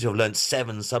seven. I need to have learned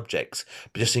 7 subjects,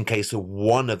 but just in case of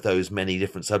one of those many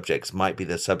different subjects might be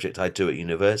the subject I do at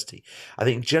university. I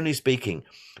think generally speaking,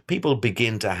 people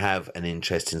begin to have an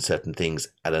interest in certain things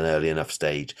at an early enough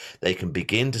stage. They can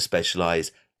begin to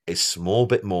specialize a small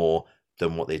bit more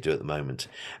than what they do at the moment.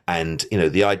 And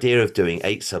the idea of doing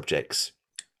 8 subjects,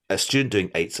 a student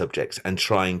doing 8 subjects and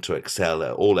trying to excel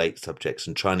at all 8 subjects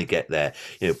and trying to get there,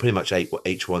 pretty much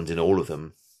H1s in all of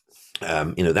them.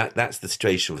 That's the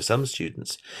situation for some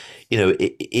students.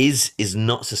 It is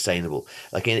not sustainable.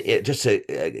 Like just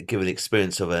to give an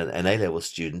experience of an A-level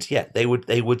student, yeah, they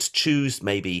would choose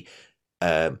maybe.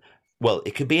 Well,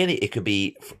 it could be it could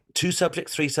be 2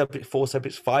 subjects, 3 subjects, 4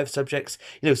 subjects, 5 subjects.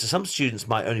 So some students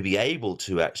might only be able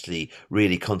to actually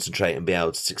really concentrate and be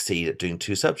able to succeed at doing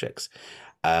 2 subjects.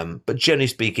 But generally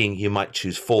speaking, you might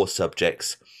choose 4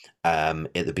 subjects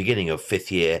at the beginning of 5th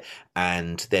year,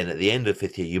 and then at the end of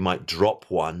 5th year, you might drop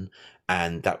one,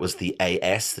 and that was the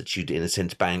AS that you'd in a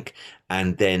sense bank,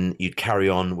 and then you'd carry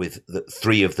on with the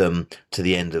 3 of them to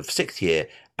the end of 6th year,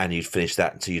 and you'd finish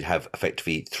that, so you'd have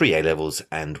effectively 3 A levels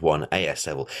and 1 AS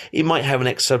level. It might have an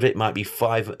extra subject, it might be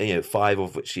 5, 5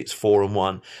 of which it's 4 and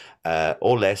 1,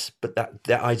 or less. But that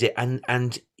idea,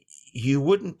 and you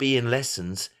wouldn't be in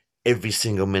lessons every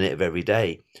single minute of every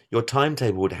day. Your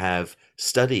timetable would have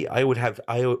study. I would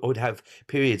have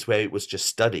periods where it was just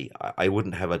study. I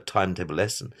wouldn't have a timetable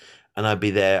lesson, and I'd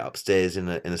be there upstairs in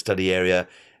a study area.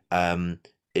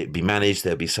 It'd be managed.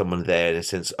 There'd be someone there in a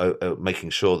sense, making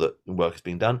sure that work is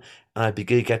being done, and I'd be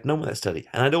getting on with that study.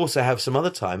 And I'd also have some other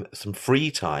time, some free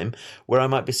time, where I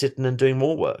might be sitting and doing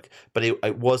more work. But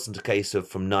it wasn't a case of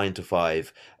from 9 to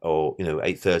 5 or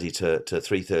 8:30 to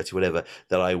 3:30, whatever,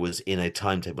 that I was in a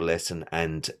timetable lesson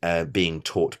and being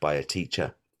taught by a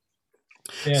teacher.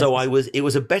 Yeah. So it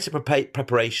was a better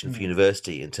preparation for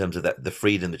university in terms of the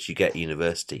freedom that you get at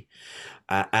university,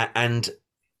 and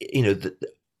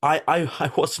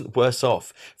I wasn't worse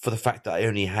off for the fact that I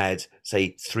only had,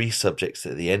 say, 3 subjects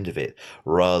at the end of it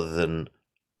rather than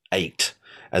 8,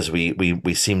 as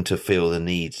we seem to feel the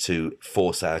need to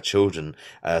force our children,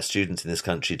 students in this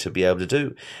country, to be able to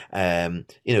do.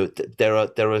 There are,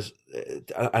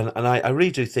 and I really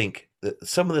do think that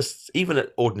some of this, even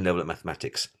at ordinary level of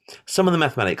mathematics, some of the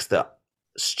mathematics that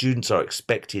students are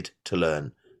expected to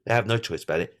learn, they have no choice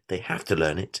about it, they have to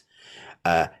learn it,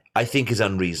 I think is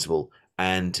unreasonable.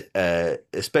 And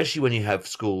especially when you have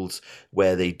schools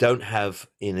where they don't have,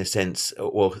 in a sense,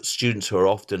 or students who are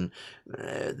often,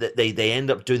 they end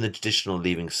up doing the traditional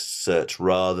Leaving Cert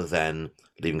rather than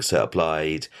Leaving Cert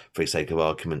Applied, for the sake of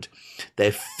argument.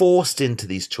 They're forced into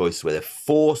these choices where they're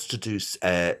forced to do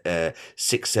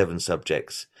 6, 7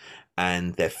 subjects,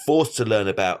 and they're forced to learn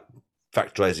about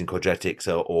factorizing quadratics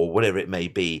or whatever it may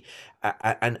be,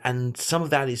 and some of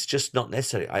that is just not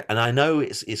necessary. And I know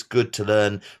it's good to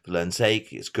learn for learn's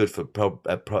sake. It's good for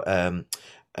problem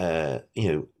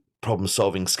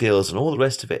solving skills and all the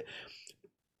rest of it.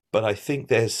 But I think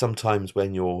there's sometimes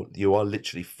when you are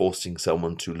literally forcing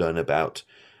someone to learn about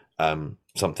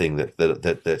something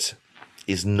that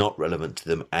is not relevant to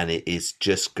them, and it is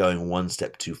just going one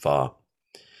step too far.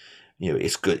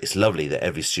 It's good. It's lovely that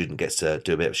every student gets to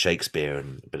do a bit of Shakespeare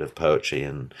and a bit of poetry,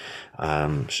 and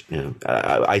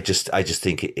I just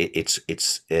think it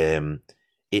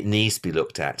needs to be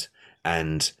looked at,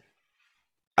 and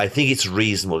I think it's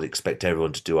reasonable to expect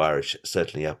everyone to do Irish,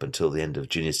 certainly up until the end of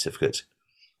junior certificate,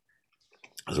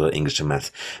 as well as English and math.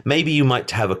 Maybe you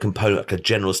might have a component, like a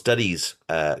general studies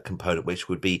component, which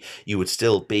would be you would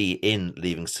still be in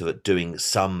Leaving Cert doing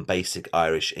some basic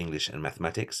Irish, English, and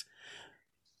mathematics.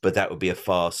 But that would be a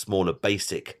far smaller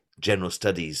basic general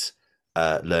studies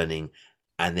learning,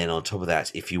 And then on top of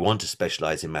that, if you want to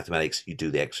specialize in mathematics, you do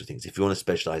the extra things. If you want to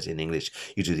specialize in English,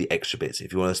 you do the extra bits.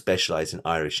 If you want to specialize in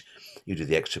Irish, you do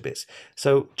the extra bits.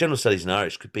 So general studies in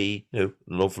Irish could be, a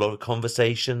lot of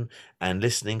conversation and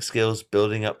listening skills,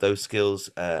 building up those skills,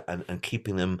 and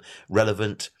keeping them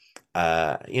relevant.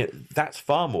 That's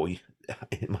far more,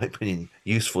 in my opinion,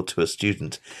 useful to a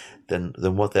student than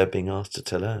what they're being asked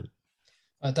to learn.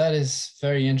 That is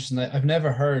very interesting. I've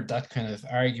never heard that kind of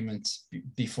argument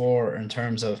before in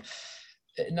terms of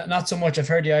not so much. I've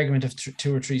heard the argument of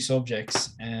two or three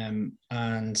subjects, and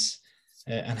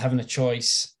having a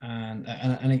choice.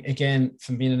 And again,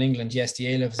 from being in England, yes, the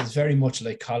A levels is very much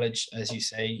like college, as you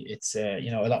say. It's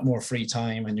a lot more free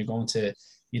time, and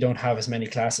you don't have as many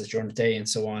classes during the day and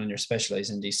so on, and you're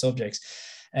specializing in these subjects.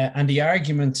 And the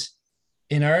argument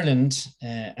in Ireland,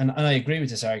 and I agree with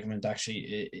this argument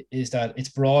actually, is that it's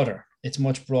broader. It's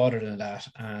much broader than that.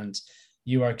 And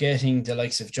you are getting the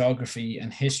likes of geography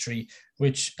and history,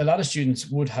 which a lot of students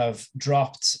would have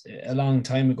dropped a long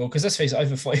time ago. Because let's face it, I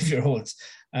have a 5-year-old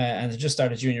and they just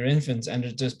started junior infants, and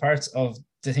there's parts of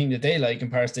the thing that they like and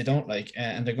parts they don't like.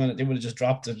 And they would have just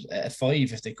dropped it at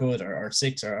 5 if they could, or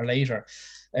 6 or later.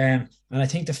 And I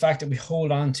think the fact that we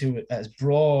hold on to it as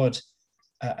broad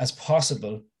as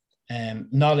possible,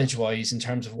 knowledge-wise, in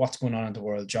terms of what's going on in the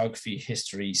world, geography,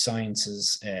 history,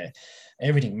 sciences,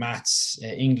 everything, maths,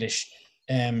 English.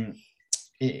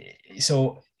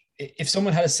 So if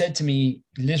someone had said to me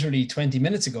literally 20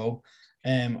 minutes ago,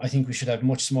 I think we should have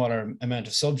much smaller amount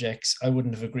of subjects, I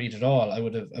wouldn't have agreed at all. I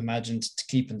would have imagined to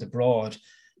keeping the broad.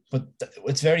 But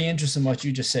it's very interesting what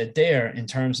you just said there, in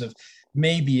terms of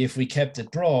maybe if we kept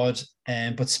it broad,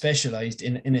 but specialized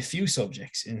in a few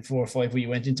subjects, in 4 or 5, where you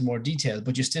went into more detail,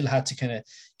 but you still had to kind of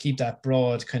keep that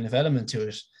broad kind of element to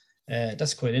it.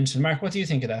 That's quite interesting. Mark, what do you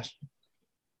think of that?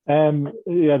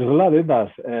 Yeah, there's a lot in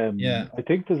that. Yeah, I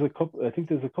think there's a couple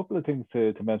of things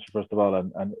to mention first of all,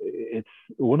 and it's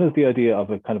one is the idea of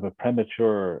a kind of a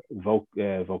premature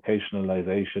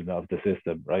vocationalization of the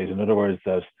system, right? In other words,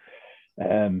 that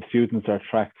students are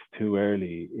tracked too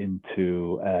early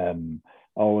into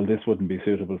oh, well, this wouldn't be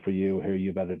suitable for you, here,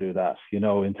 you better do that,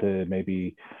 into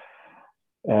maybe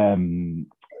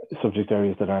subject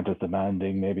areas that aren't as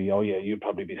demanding. Maybe, oh yeah, you'd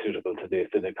probably be suitable to this,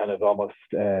 in a kind of almost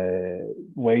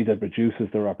way that reduces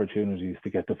their opportunities to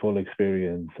get the full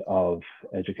experience of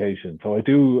education. So I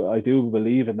do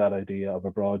believe in that idea of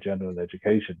a broad general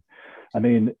education. I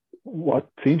mean, what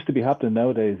seems to be happening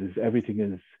nowadays is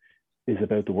everything is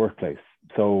about the workplace.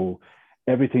 So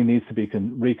everything needs to be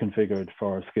reconfigured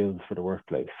for skills for the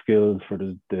workplace, skills for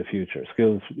the future,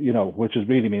 skills, which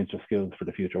really means just skills for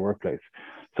the future workplace.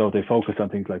 So they focus on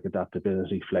things like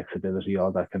adaptability, flexibility,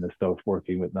 all that kind of stuff,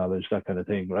 working with knowledge, that kind of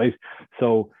thing, right?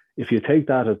 So if you take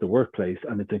that as the workplace,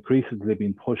 and it's increasingly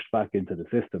being pushed back into the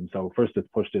system. So first it's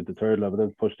pushed into 3rd level, then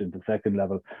it's pushed into 2nd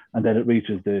level, and then it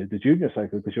reaches the junior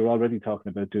cycle, because you're already talking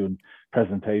about doing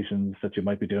presentations that you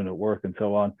might be doing at work and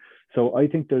so on. So I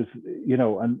think there's,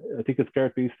 and I think it's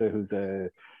Geert Willems, who's an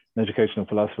educational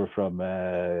philosopher from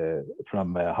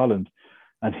Holland,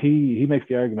 and he makes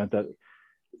the argument that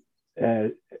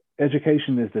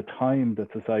education is the time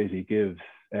that society gives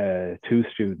to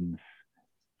students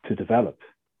to develop.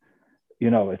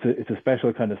 It's a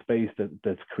special kind of space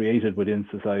that's created within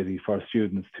society for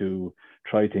students to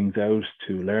try things out,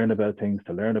 to learn about things,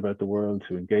 to learn about the world,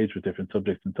 to engage with different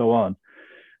subjects and so on.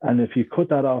 And if you cut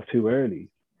that off too early,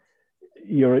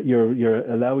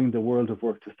 you're allowing the world of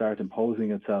work to start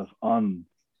imposing itself on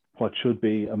what should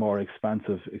be a more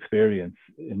expansive experience,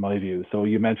 in my view. So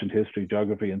you mentioned history,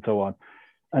 geography, and so on.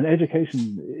 And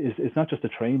education is not just a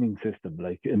training system.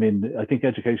 I think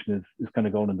education is kind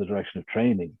of going in the direction of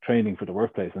training for the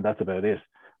workplace, and that's about it.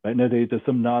 Right now, there's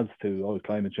some nods to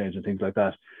climate change and things like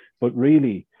that, but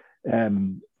really,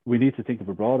 we need to think of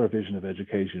a broader vision of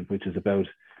education, which is about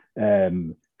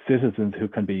citizens who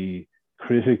can be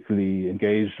critically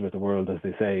engaged with the world, as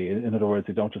they say. In other words,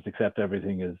 they don't just accept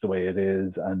everything as the way it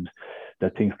is, and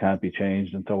that things can't be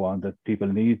changed and so on, that people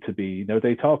need to be,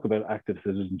 they talk about active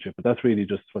citizenship, but that's really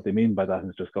just what they mean by that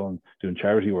is just doing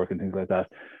charity work and things like that.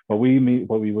 What we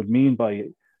would mean by,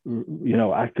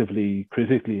 actively,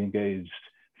 critically engaged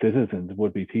citizens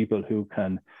would be people who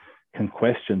can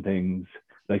question things,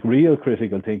 like real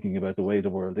critical thinking about the way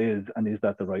the world is, and is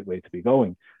that the right way to be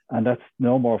going? And that's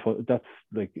that's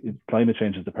like climate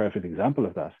change is the perfect example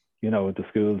of that. The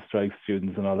school strikes,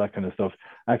 students and all that kind of stuff,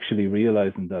 actually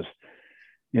realizing that,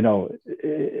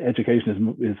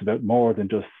 education is about more than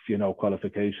just,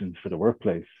 qualifications for the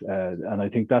workplace. And I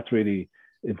think that's really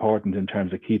important in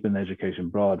terms of keeping education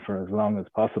broad for as long as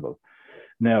possible.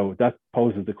 Now, that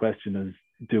poses the question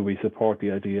do we support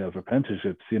the idea of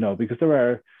apprenticeships? Because there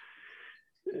are,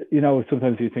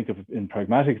 sometimes you think of in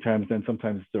pragmatic terms, then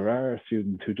sometimes there are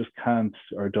students who just can't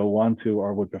or don't want to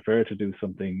or would prefer to do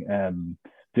something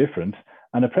different.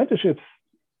 And apprenticeships,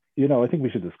 I think we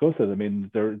should discuss it. I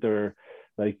mean, they're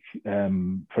like,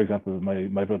 for example,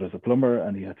 my brother's a plumber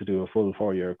and he had to do a full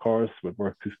 4-year course with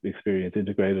work experience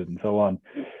integrated and so on.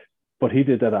 But he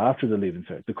did that after the Leaving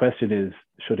Cert. The question is,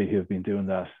 should he have been doing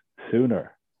that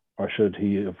sooner, or should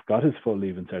he have got his full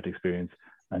Leaving Cert experience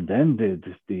and then did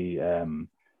the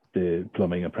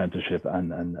plumbing apprenticeship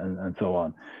and so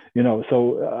on?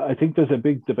 So I think there's a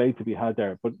big debate to be had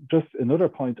there. But just another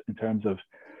point in terms of,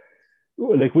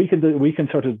 like, we can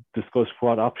sort of discuss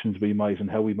what options we might and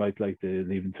how we might like the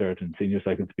Leaving Cert and senior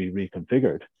cycle to be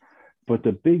reconfigured. But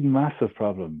the big, massive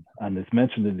problem, and it's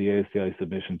mentioned in the ASTI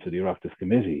submission to the Oireachtas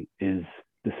Committee, is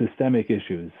the systemic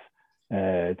issues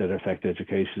that affect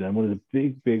education. And one of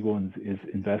the big ones is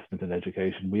investment in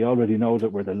education. We already know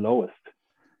that we're the lowest.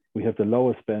 We have the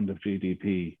lowest spend of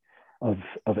GDP of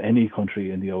any country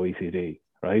in the OECD,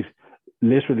 right?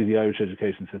 Literally, the Irish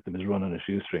education system is run on a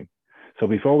shoestring. So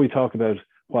before we talk about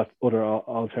what other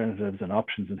alternatives and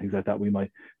options and things like that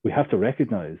we have to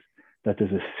recognize that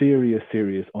there's a serious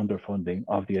underfunding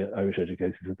of the Irish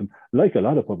education system, like a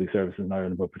lot of public services in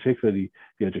Ireland, but particularly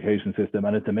the education system.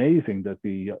 And it's amazing that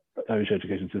the Irish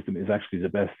education system is actually the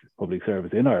best public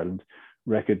service in Ireland,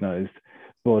 recognised,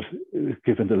 but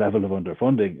given the level of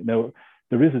underfunding. Now,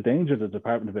 there is a danger that the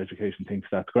Department of Education thinks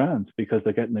that's grand because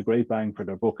they're getting a great bang for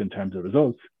their buck in terms of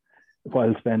results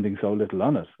while spending so little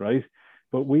on it, right?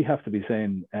 But we have to be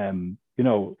saying,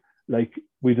 like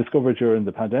we discovered during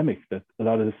the pandemic that a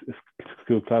lot of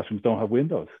school classrooms don't have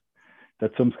windows,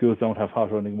 that some schools don't have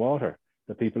hot running water,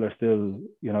 that people are still,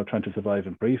 trying to survive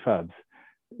in prefabs.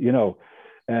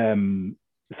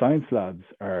 Science labs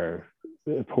are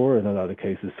poor in a lot of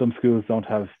cases. Some schools don't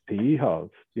have PE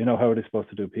halls. How are they supposed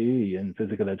to do PE and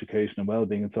physical education and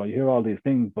well-being and so on? You hear all these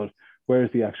things, but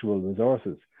where's the actual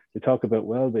resources? They talk about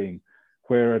well-being.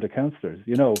 Where are the counsellors?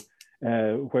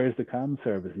 Where's the CAM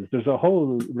services? There's a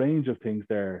whole range of things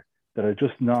there that are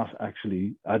just not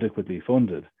actually adequately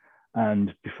funded.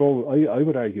 And before, I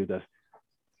would argue that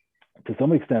to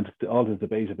some extent, all the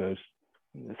debate about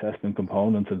assessment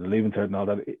components and the Leaving Cert and all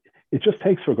that, it just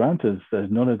takes for granted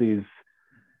that none of these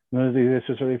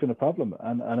issues are even a problem.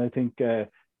 And I think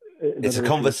it's a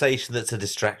conversation that's a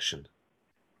distraction.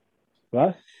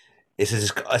 What?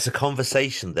 It's a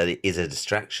conversation that it is a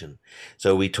distraction.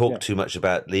 So we talk too much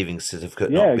about Leaving Certificate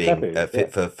not being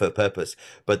fit for purpose,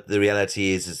 but the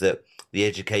reality is that the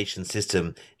education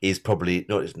system is probably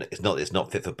not. It's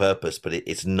not fit for purpose, but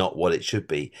it's not what it should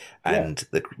be. And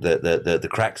the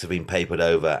cracks have been papered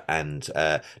over, and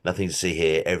nothing to see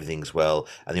here. Everything's well,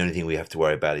 and the only thing we have to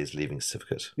worry about is Leaving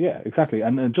Certificate. Yeah, exactly.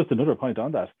 And just another point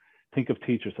on that. Think of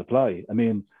teacher supply. I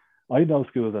mean, I know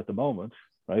schools at the moment.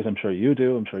 Right, I'm sure you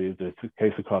do. I'm sure you do. It's a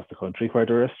case across the country where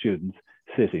there are students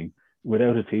sitting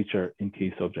without a teacher in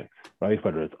key subjects, right?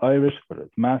 Whether it's Irish, whether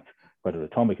it's maths, whether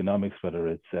it's home economics, whether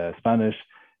it's Spanish,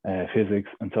 physics,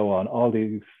 and so on, all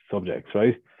these subjects,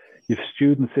 right? You have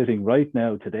students sitting right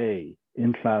now today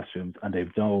in classrooms and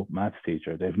they've no maths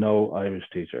teacher, they've no Irish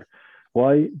teacher.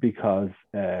 Why? Because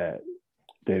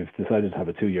they've decided to have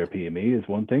a 2-year PME is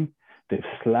one thing. They've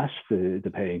slashed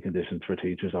the paying conditions for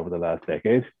teachers over the last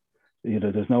decade.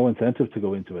 There's no incentive to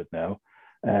go into it now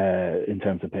in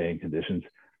terms of paying conditions.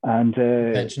 And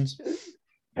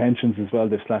pensions as well.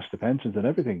 They've slashed the pensions and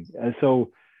everything.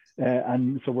 So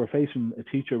we're facing a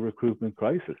teacher recruitment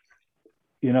crisis,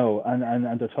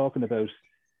 and they're talking about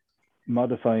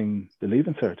modifying the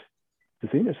Leaving Cert, the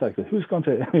senior cycle. Who's going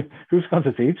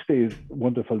to teach these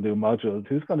wonderful new modules?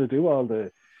 Who's going to do all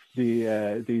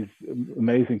these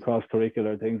amazing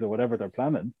cross-curricular things or whatever they're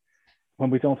planning, when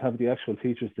we don't have the actual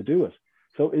teachers to do it?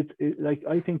 So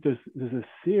I think there's a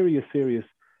serious,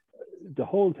 the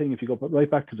whole thing, if you go right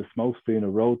back to the smokescreen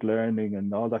of rote learning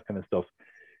and all that kind of stuff,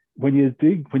 when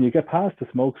you get past the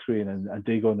smokescreen and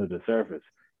dig under the surface,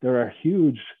 there are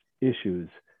huge issues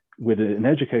with an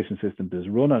education system that's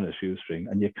run on a shoestring,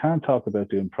 and you can't talk about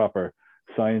doing proper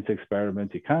science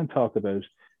experiments. You can't talk about,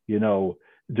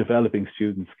 developing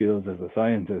student skills as a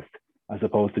scientist, as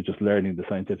opposed to just learning the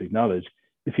scientific knowledge,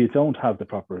 if you don't have the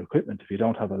proper equipment, if you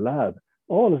don't have a lab,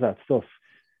 all of that stuff,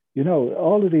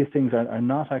 all of these things are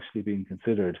not actually being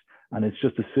considered, and it's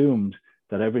just assumed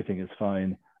that everything is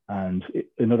fine. And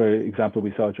another example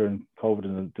we saw during COVID,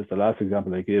 and just the last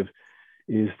example I give,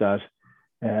 is that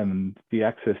the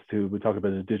access to, we talk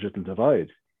about a digital divide.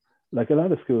 Like, a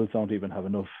lot of schools don't even have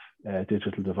enough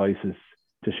digital devices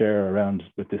to share around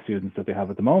with the students that they have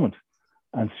at the moment.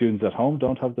 and students at home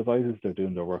don't have devices, they're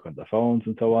doing their work on their phones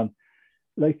and so on.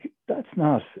 Like, that's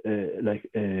not like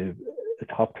a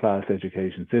top class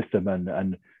education system.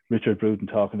 And Richard Bruton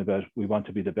talking about, we want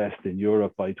to be the best in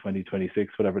Europe by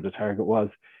 2026, whatever the target was.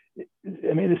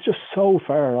 I mean, it's just so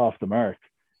far off the mark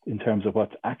in terms of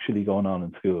what's actually going on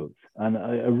in schools. And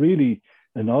it really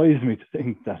annoys me to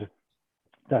think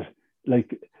that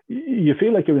like, you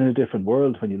feel like you're in a different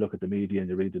world when you look at the media and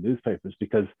you read the newspapers,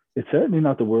 because it's certainly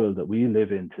not the world that we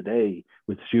live in today,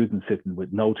 with students sitting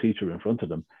with no teacher in front of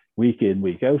them week in,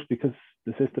 week out, because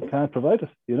the system can't provide it,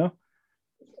 you know?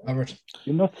 Robert?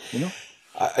 You're nuts, you know?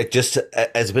 I just,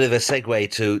 as a bit of a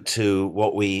segue to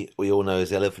what we all know is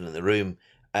the elephant in the room,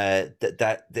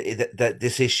 that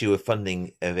this issue of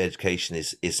funding of education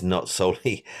is not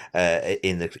solely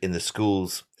in the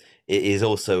schools. It is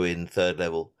also in third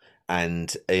level.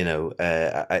 And, you know,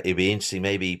 it'd be interesting,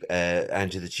 maybe,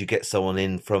 Andrew, that you get someone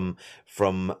in from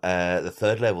the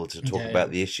third level to talk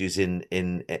about the issues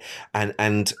in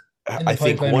I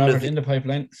think one Robert, in the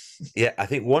pipeline. Yeah, I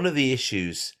think one of the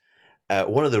issues,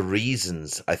 one of the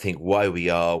reasons I think why we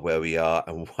are where we are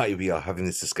and why we are having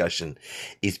this discussion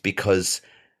is because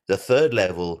the third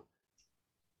level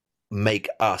make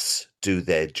us do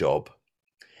their job.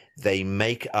 They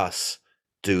make us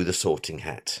do the sorting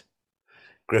hat.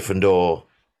 Gryffindor,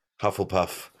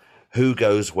 Hufflepuff, who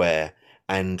goes where,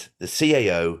 and the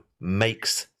CAO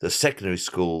makes the secondary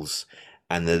schools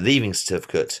and the Leaving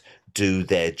Certificate do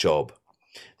their job.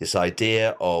 This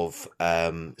idea of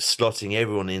slotting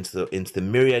everyone into the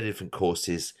myriad of different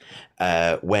courses,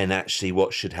 when actually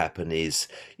what should happen is,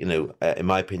 you know, in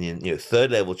my opinion, you know,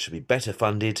 third level should be better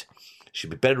funded, should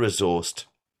be better resourced.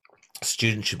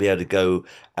 Students should be able to go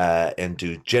and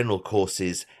do general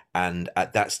courses, and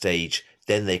at that stage,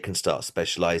 then they can start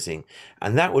specializing,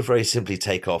 and that would very simply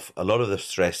take off a lot of the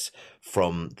stress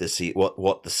from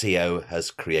what the CO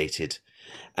has created.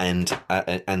 And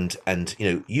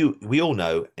you know, we all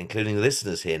know, including the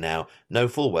listeners here now, know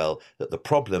full well that the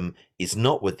problem is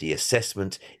not with the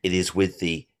assessment; it is with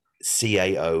the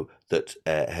CAO that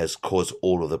has caused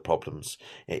all of the problems.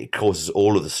 It causes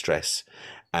all of the stress,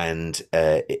 and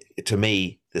to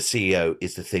me, the CEO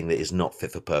is the thing that is not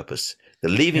fit for purpose. The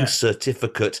Leaving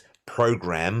Certificate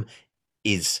program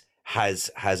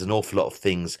has an awful lot of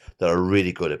things that are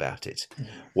really good about it.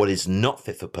 What is not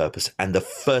fit for purpose, and the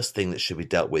first thing that should be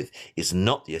dealt with, is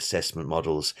not the assessment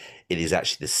models, it is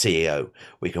actually the CEO.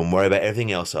 We can worry about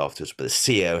everything else afterwards, but the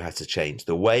CEO has to change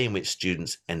the way in which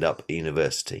students end up at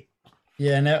university.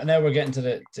 Yeah, now we're getting to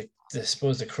the I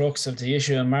suppose the crux of the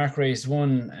issue, and Mark raised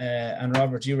one, and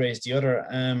Robert, you raised the other.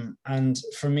 And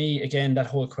for me, again, that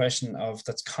whole question of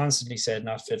that's constantly said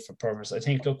not fit for purpose. I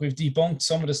think, look, we've debunked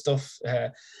some of the stuff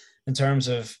in terms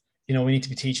of, you know, we need to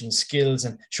be teaching skills.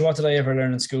 And sure, what did I ever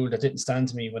learn in school that didn't stand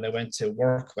to me when I went to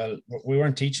work? Well, we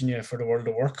weren't teaching you for the world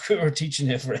of work. We were teaching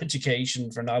you for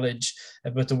education, for knowledge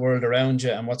about the world around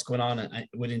you and what's going on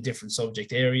within different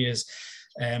subject areas.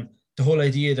 The whole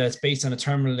idea that it's based on a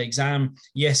terminal exam,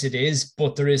 yes, it is,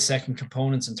 but there is second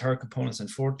components and third components and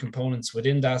fourth components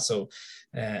within that. So,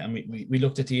 and we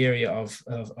looked at the area of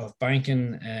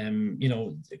banking. You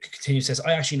know, Continue says,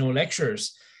 I actually know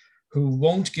lecturers who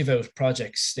won't give out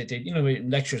projects. They you know,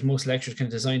 most lecturers can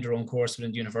design their own course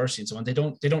within the university and so on. They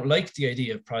don't like the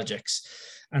idea of projects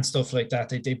and stuff like that.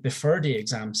 They prefer the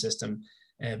exam system.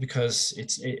 Because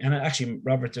and actually,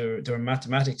 Robert, there were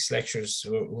mathematics lecturers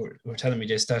who were telling me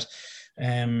this, that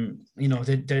you know,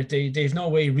 they've no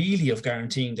way really of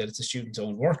guaranteeing that it's a student's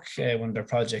own work when their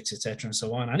projects, etc. and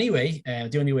so on. Anyway,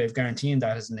 the only way of guaranteeing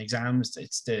that is in exams.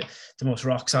 It's the most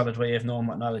rock solid way of knowing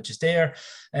what knowledge is there.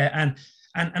 And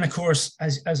of course,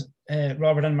 as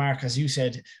Robert and Mark, as you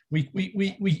said, we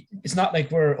it's not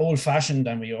like we're old fashioned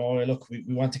and we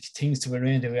want things to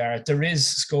remain the way they are. There is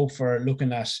scope for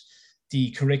looking at the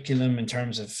curriculum in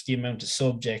terms of the amount of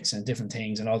subjects and different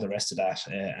things and all the rest of that,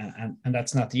 and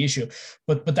that's not the issue.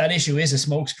 But that issue is a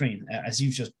smokescreen, as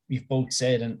you've both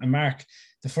said. And Mark,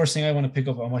 the first thing I want to pick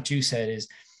up on what you said is,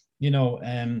 you know,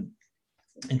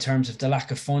 in terms of the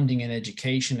lack of funding in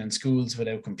education and schools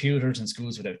without computers and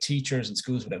schools without teachers and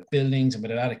schools without buildings and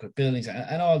without adequate buildings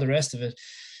and all the rest of it,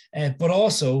 but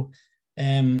also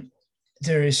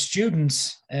there is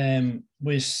students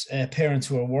with parents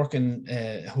who are working,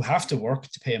 who have to work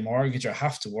to pay a mortgage or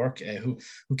have to work, who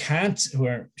can't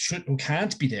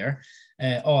be there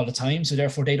all the time. So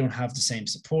therefore, they don't have the same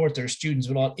support. There are students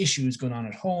with all issues going on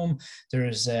at home. There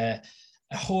is a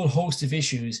whole host of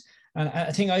issues. And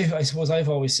I think I suppose I've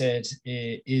always said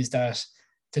is that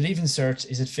the Leaving Cert,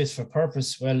 is it fit for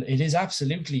purpose? Well, it is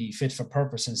absolutely fit for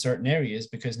purpose in certain areas,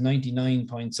 because 99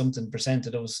 point something%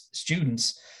 of those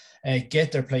students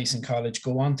get their place in college,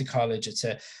 go on to college,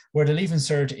 etc. Where the Leaving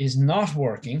Cert is not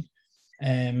working,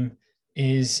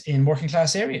 is in working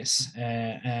class areas,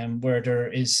 where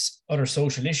there is other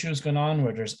social issues going on,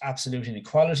 where there's absolute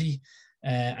inequality.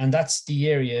 And that's the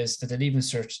areas that the Leaving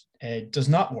Cert does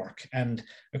not work. And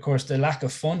of course, the lack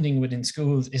of funding within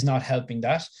schools is not helping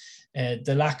that.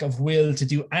 The lack of will to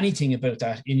do anything about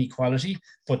that inequality,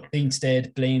 but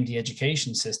instead blame the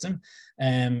education system,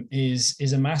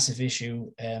 is a massive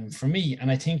issue for me. And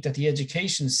I think that the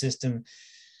education system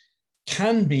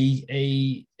can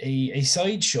be a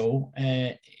sideshow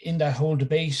in that whole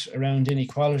debate around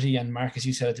inequality, and Marcus,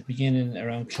 you said at the beginning,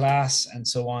 around class and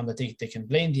so on, that they can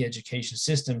blame the education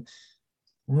system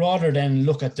rather than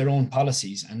look at their own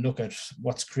policies and look at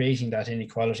what's creating that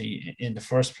inequality in the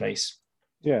first place.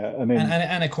 Yeah, I mean,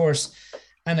 and of course,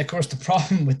 the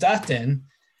problem with that then,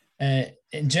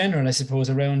 in general, I suppose,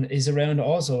 is around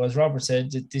also, as Robert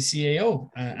said, the CAO,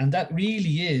 and that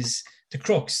really is the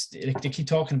crux. They keep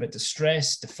talking about the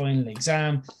stress, the final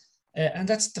exam, and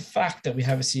that's the fact that we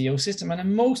have a CAO system. And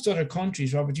in most other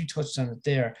countries, Robert, you touched on it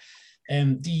there,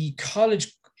 the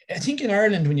college, I think in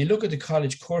Ireland, when you look at the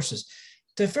college courses,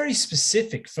 they're very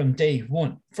specific from day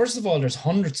one. First of all, there's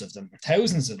hundreds of them,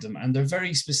 thousands of them, and they're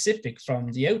very specific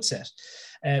from the outset.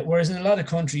 Whereas in a lot of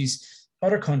countries,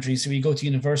 other countries, so you go to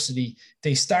university,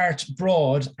 they start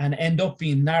broad and end up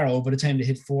being narrow by the time they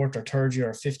hit fourth or third year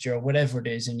or fifth year or whatever it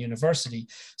is in university.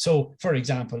 So, for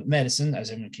example, medicine,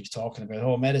 as everyone keeps talking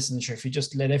about, medicine, sure, if you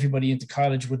just let everybody into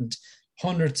college, wouldn't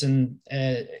hundreds and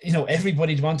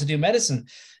everybody want to do medicine?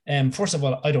 First of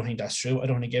all, I don't think that's true.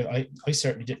 I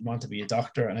certainly didn't want to be a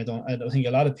doctor, and I don't think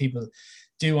a lot of people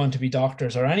do want to be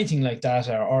doctors or anything like that,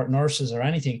 or nurses or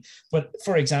anything. But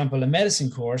for example, a medicine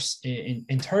course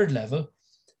in third level,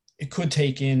 it could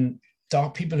take in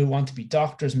people who want to be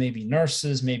doctors, maybe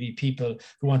nurses, maybe people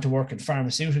who want to work in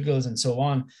pharmaceuticals and so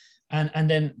on. And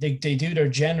then they do their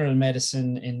general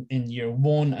medicine in year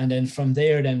one. And then from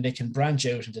there, then they can branch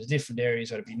out into the different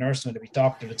areas, whether it be nursing, whether it be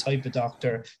doctor, the type of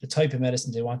doctor, the type of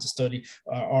medicine they want to study,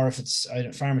 or if it's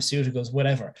pharmaceuticals,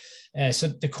 whatever. So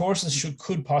the courses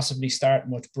could possibly start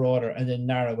much broader and then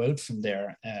narrow out from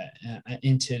there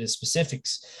into the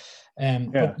specifics. Go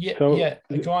on,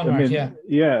 Mark.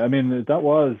 I mean, that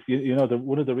was,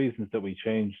 one of the reasons that we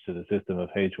changed to the system of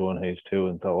H1, H2,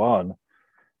 and so on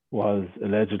was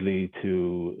allegedly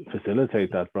to facilitate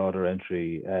that broader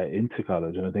entry into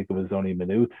college. And I think it was only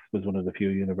Maynooth was one of the few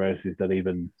universities that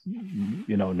even,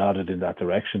 nodded in that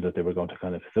direction, that they were going to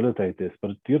kind of facilitate this.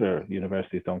 But the other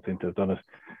universities don't seem to have done it.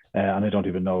 And I don't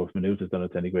even know if Maynooth has done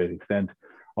it to any great extent.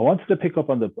 I wanted to pick up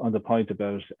on the point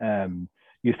about,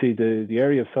 you see, the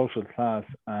area of social class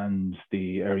and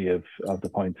the area of the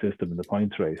point system and the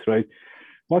points race, right?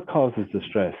 What causes the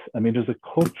stress? I mean, there's a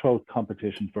cutthroat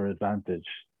competition for advantage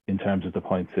in terms of the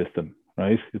point system,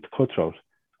 right? It's cutthroat,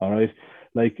 all right?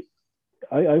 Like,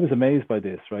 I was amazed by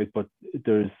this, right? But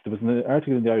there was an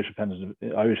article in the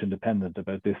Irish Independent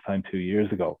about this time 2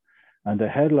 years ago. And the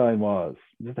headline was,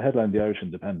 this is the headline of the Irish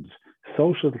Independent: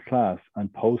 social class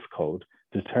and postcode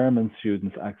determine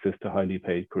students' access to highly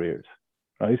paid careers,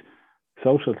 right?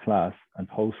 Social class and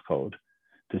postcode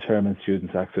determine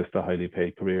students' access to highly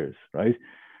paid careers, right?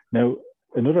 Now,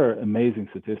 another amazing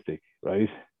statistic, right?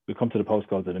 We'll come to the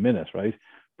postcodes in a minute, right?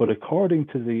 But according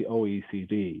to the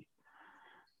OECD,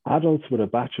 adults with a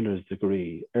bachelor's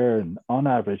degree earn, on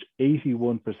average,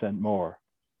 81% more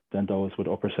than those with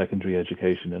upper secondary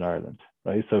education in Ireland,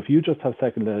 right? So if you just have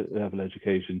second level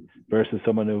education versus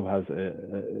someone who has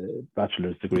a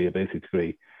bachelor's degree, a basic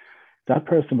degree, that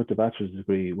person with the bachelor's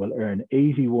degree will earn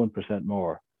 81%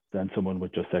 more than someone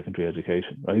with just secondary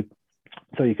education, right?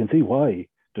 So you can see why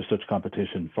there's such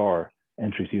competition for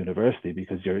entry to university,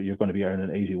 because you're going to be earning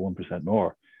 81%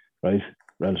 more, right,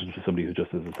 relative to somebody who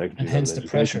just has a secondary. And hence the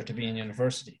pressure to be in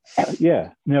university.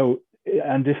 Yeah. Now,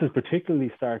 and this is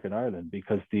particularly stark in Ireland,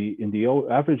 because the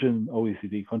average in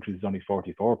OECD countries is only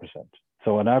 44%.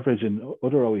 So on average in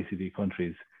other OECD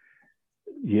countries,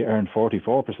 you earn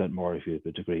 44% more if you have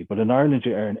a degree, but in Ireland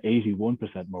you earn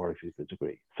 81% more if you have a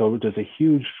degree. So there's a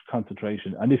huge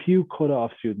concentration, and if you cut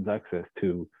off students' access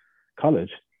to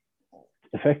college,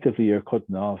 effectively you're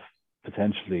cutting off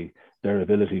potentially their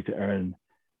ability to earn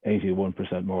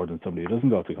 81% more than somebody who doesn't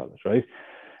go to college, right?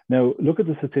 Now, look at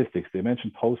the statistics. They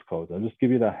mentioned postcodes. I'll just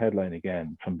give you that headline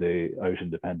again from the Irish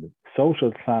Independent.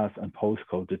 Social class and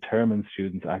postcode determine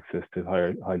students' access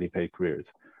to highly paid careers.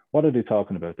 What are they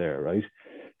talking about there, right?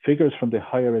 Figures from the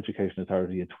Higher Education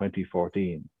Authority in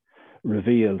 2014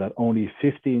 reveal that only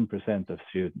 15% of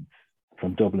students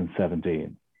from Dublin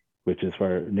 17, which is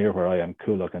near where I am,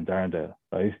 Coolock and Darndale,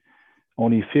 right?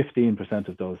 Only 15%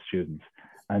 of those students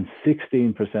and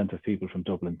 16% of people from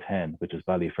Dublin 10, which is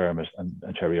Ballyfermot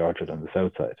and Cherry Orchard on the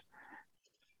south side.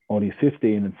 Only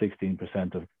 15 and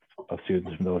 16% of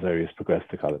students from those areas progress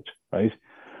to college, right?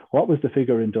 What was the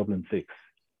figure in Dublin 6?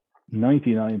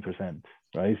 99%,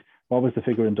 right? What was the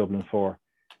figure in Dublin 4?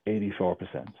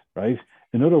 84%, right?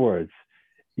 In other words,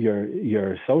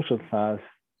 your social class,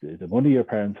 the money your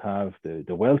parents have,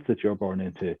 the wealth that you're born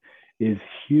into is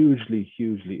hugely,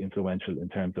 hugely influential in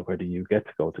terms of whether you get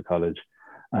to go to college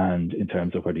and in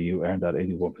terms of whether you earn that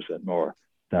 81% more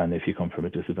than if you come from a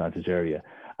disadvantaged area.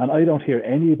 And I don't hear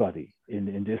anybody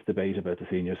in this debate about the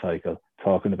senior cycle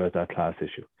talking about that class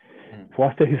issue.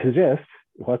 What they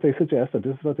suggest, and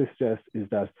this is what they suggest, is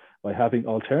that by having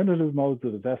alternative modes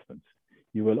of investment,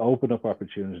 you will open up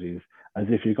opportunities as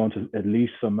if you're going to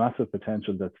unleash some massive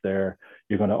potential that's there.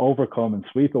 You're going to overcome and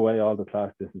sweep away all the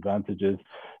class disadvantages,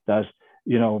 that,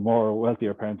 you know, more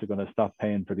wealthier parents are going to stop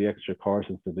paying for the extra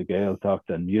courses to the Gaeltacht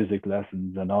and music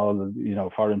lessons and all the, you know,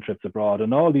 foreign trips abroad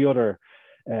and all the other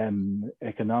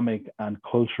economic and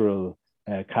cultural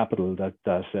capital that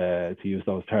to use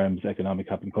those terms, economic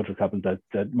capital, cultural capital,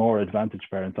 that more advantaged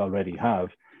parents already have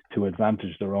to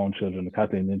advantage their own children.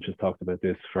 Kathleen Lynch has talked about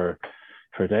this for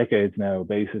decades now,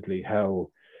 basically how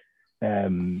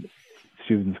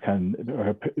students can,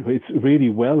 it's really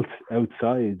wealth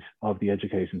outside of the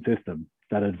education system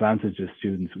that advantages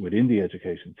students within the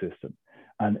education system.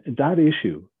 And that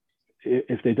issue,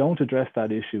 if they don't address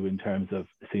that issue in terms of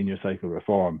senior cycle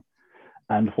reform,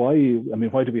 and why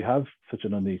do we have such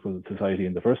an unequal society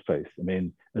in the first place? I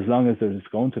mean, as long as there's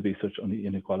going to be such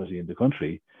inequality in the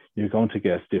country, you're going to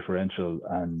get differential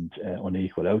and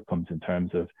unequal outcomes in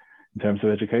terms of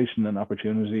education and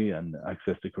opportunity and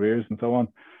access to careers and so on.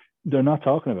 They're not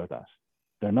talking about that.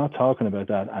 They're not talking about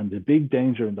that. And the big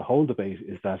danger in the whole debate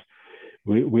is that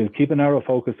we'll keep a narrow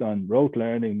focus on rote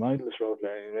learning, mindless rote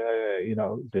learning, you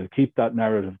know, they'll keep that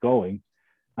narrative going.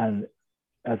 And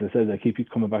as I said, I keep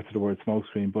coming back to the word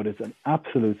smokescreen, but it's an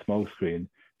absolute smokescreen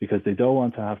because they don't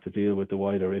want to have to deal with the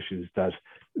wider issues that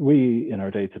we in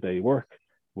our day-to-day work,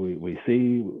 we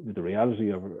see with the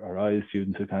reality of our eyes,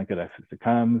 students who can't get access to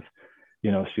CAMS,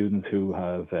 you know, students who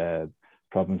have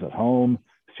problems at home,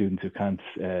 students who can't,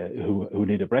 who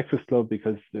need a breakfast club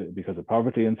because of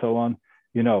poverty and so on.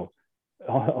 You know,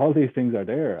 all these things are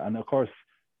there. And of course,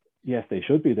 yes, they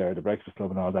should be there. The breakfast club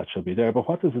and all that should be there. But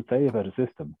what does it say about a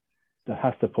system that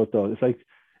has to put those? It's like,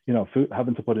 you know,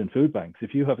 having to put in food banks.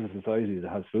 If you have a society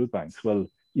that has food banks, well,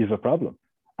 you have a problem.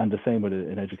 And the same with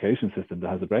an education system that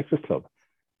has a breakfast club.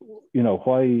 You know,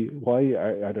 why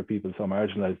are there people so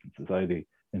marginalized in society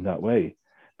in that way?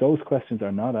 Those questions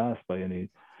are not asked by any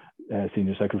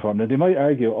senior cycle reform. Now, they might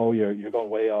argue, oh, you're going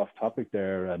way off topic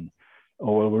there, and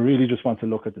oh, well, we really just want to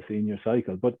look at the senior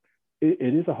cycle. But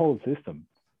it is a whole system.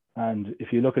 And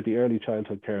if you look at the early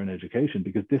childhood care and education,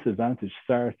 because disadvantage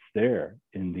starts there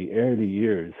in the early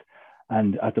years.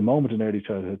 And at the moment in early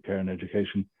childhood care and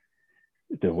education,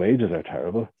 the wages are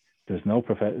terrible. There's no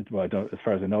well, as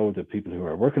far as I know, the people who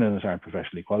are working in it aren't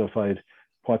professionally qualified.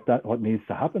 What needs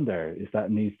to happen there is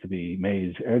that needs to be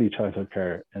made, early childhood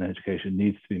care and education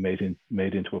needs to be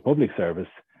made into a public service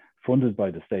funded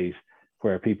by the state,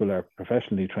 where people are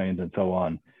professionally trained and so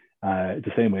on,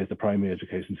 the same way as the primary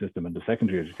education system and the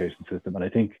secondary education system. And I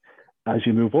think as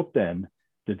you move up, then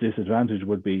the disadvantage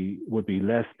would be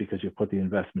less because you put the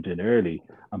investment in early.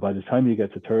 And by the time you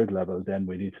get to third level, then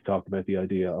we need to talk about the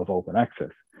idea of open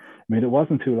access. I mean, it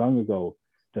wasn't too long ago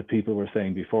that people were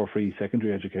saying, before free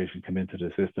secondary education came into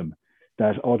the system,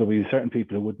 that there would be certain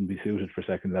people who wouldn't be suited for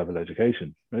second level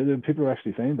education. People were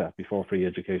actually saying that before free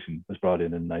education was brought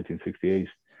in 1968.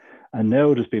 And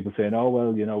now there's people saying, oh,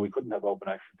 well, you know, we couldn't have open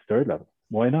access to third level.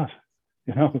 Why not?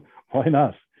 You know, why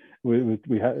not?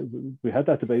 We had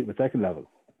that debate with second level,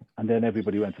 and then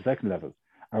everybody went to second level.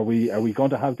 Are we going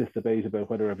to have this debate about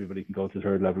whether everybody can go to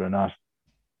third level or not,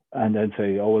 and then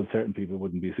say, oh, well, certain people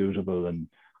wouldn't be suitable and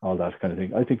all that kind of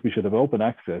thing? I think we should have open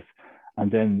access,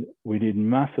 and then we need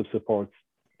massive supports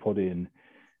put in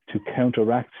to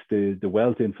counteract the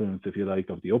wealth influence, if you like,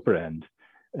 of the upper end.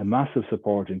 A massive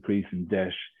support increase in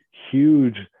debt,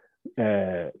 huge,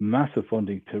 massive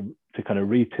funding to kind of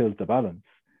retilt the balance.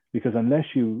 Because unless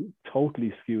you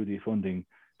totally skew the funding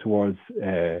towards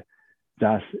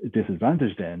that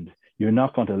disadvantaged end, you're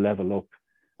not going to level up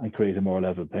and create a more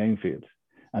level playing field.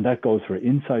 And that goes for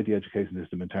inside the education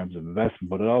system in terms of investment,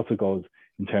 but it also goes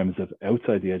in terms of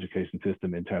outside the education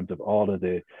system in terms of all of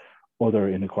the other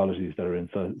inequalities that are in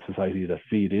society that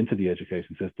feed into the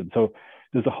education system. So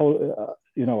there's a whole,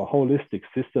 a holistic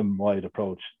system-wide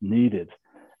approach needed.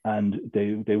 And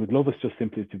they would love us just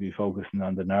simply to be focusing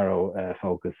on the narrow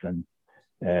focus. And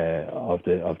of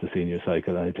the senior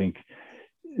cycle. And I think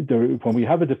when we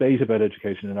have a debate about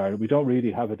education in Ireland, we don't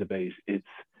really have a debate. It's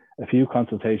a few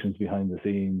consultations behind the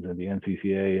scenes and the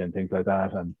NCCA and things like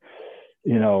that, and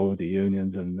the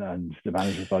unions and the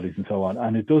management bodies and so on.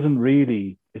 And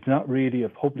it's not really a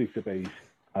public debate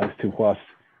as to what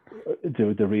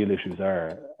the real issues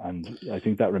are. And I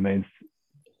think that remains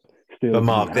still. But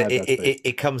Mark,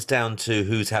 it comes down to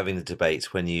who's having the debate.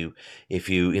 Who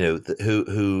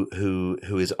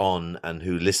is on and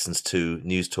who listens to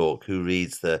News Talk, who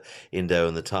reads the Indo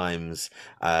and the Times,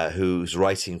 who's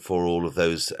writing for all of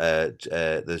those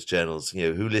journals.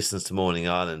 Who listens to Morning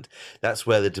Ireland. That's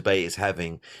where the debate is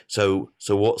having. So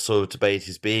what sort of debate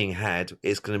is being had?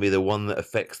 It's going to be the one that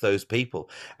affects those people,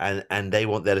 and they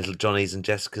want their little Johnnies and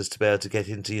Jessicas to be able to get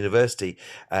into university,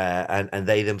 and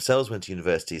they themselves went to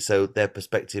university, so their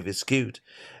perspective is skewed.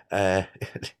 It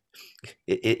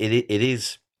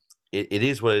is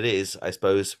what it is, I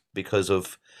suppose, because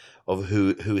of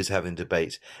who is having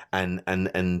debate, and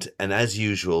as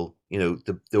usual,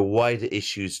 the wider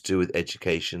issues to do with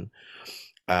education,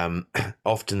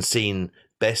 often seen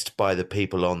best by the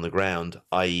people on the ground,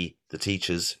 i.e. the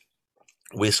teachers.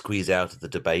 We're squeezed out of the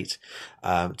debate.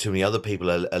 Too many other people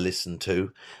are listened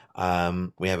to.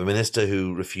 We have a minister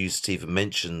who refused to even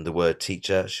mention the word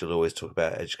teacher. She'll always talk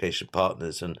about education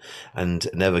partners and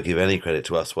never give any credit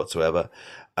to us whatsoever.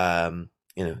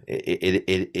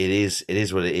 It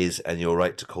is what it is, and you're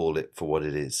right to call it for what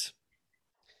it is.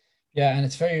 Yeah, and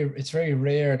it's very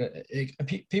rare that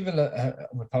people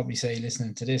would probably say,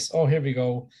 listening to this, oh, here we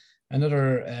go,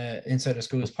 another Insider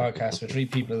Schools podcast with three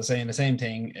people saying the same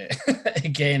thing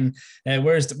again.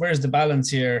 Where's the balance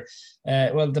here?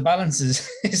 Well, the balance is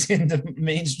in the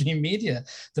mainstream media.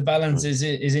 The balance is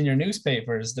in your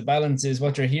newspapers. The balance is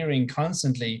what you're hearing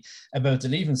constantly about the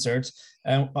Leaving Cert.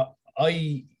 And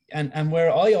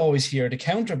where I always hear the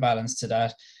counterbalance to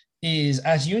that is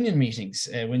at union meetings.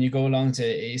 When you go along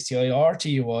to ASTI or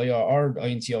TUI or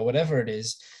INTO, whatever it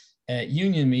is,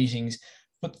 union meetings.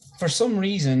 But for some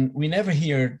reason, we never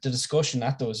hear the discussion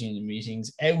at those union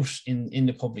meetings out in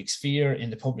the public sphere,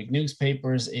 in the public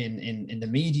newspapers, in the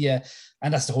media.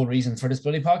 And that's the whole reason for this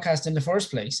bloody podcast in the first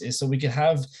place, is so we could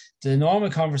have the normal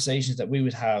conversations that we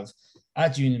would have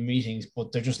at union meetings,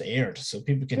 but they're just aired so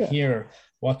people can hear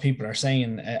what people are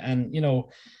saying.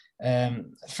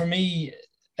 For me,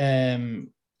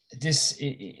 this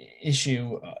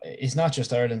issue is not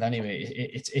just Ireland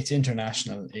anyway. It's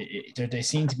international. They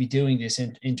seem to be doing this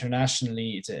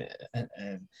internationally. It's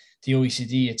the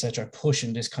OECD, etc.,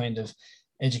 pushing this kind of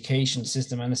education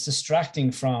system, and it's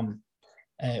distracting from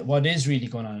what is really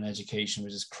going on in education,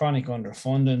 which is chronic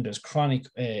underfunding. There's chronic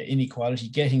inequality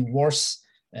getting worse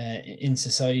in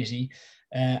society,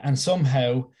 and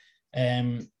somehow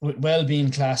with well-being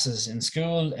classes in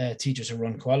school, teachers who are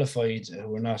unqualified,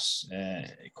 who are not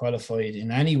qualified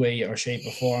in any way or shape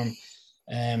or form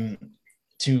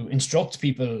to instruct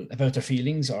people about their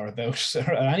feelings or about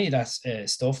or any of that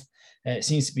stuff,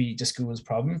 seems to be the school's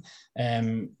problem.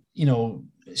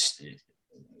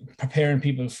 Preparing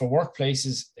people for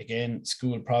workplaces, again,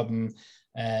 school problem.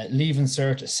 Leaving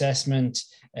Cert assessment,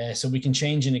 so we can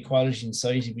change inequality in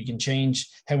society. We can change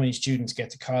how many students get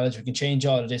to college. We can change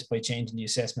all of this by changing the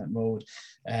assessment mode.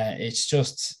 It's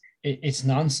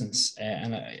nonsense,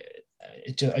 and I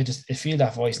feel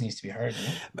that voice needs to be heard.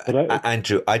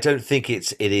 Andrew, I don't think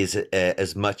it is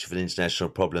as much of an international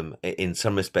problem in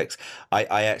some respects. I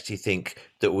actually think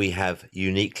that we have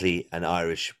uniquely an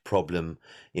Irish problem.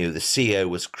 The CO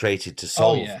was created to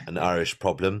solve an Irish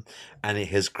problem, and it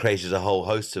has created a whole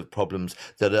host of problems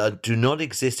that do not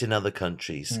exist in other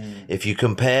countries. If you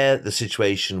compare the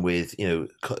situation with,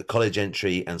 college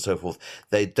entry and so forth,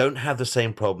 they don't have the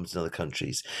same problems in other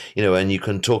countries. And you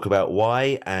can talk about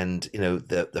why, and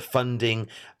the funding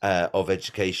of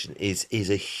education is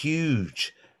a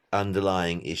huge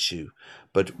underlying issue,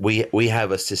 but we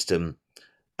have a system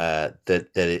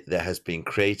that has been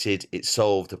created. It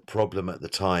solved a problem at the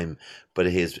time, but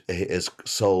it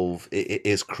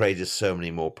has created so many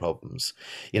more problems.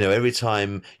 Every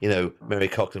time Mary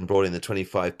Coughlin brought in the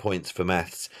 25 points for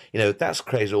maths, that's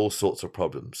created all sorts of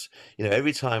problems.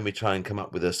 Every time we try and come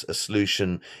up with a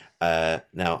solution.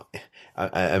 Now,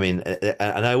 I mean,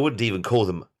 and I wouldn't even call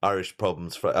them Irish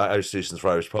problems for Irish solutions for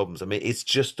Irish problems. I mean, it's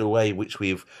just the way which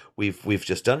we've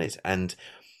just done it, and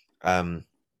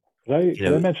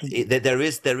there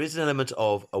is an element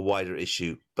of a wider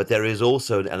issue, but there is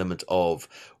also an element of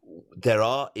there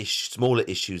are smaller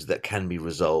issues that can be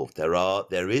resolved.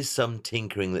 There is some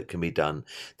tinkering that can be done.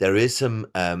 There is some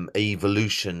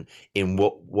evolution in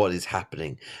what is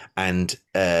happening, and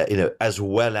as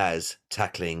well as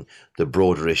tackling the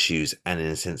broader issues and, in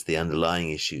a sense, the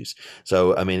underlying issues.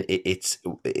 So, I mean, it's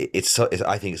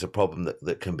I think it's a problem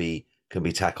that can be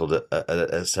tackled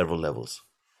at several levels.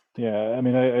 Yeah, I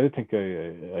mean, I think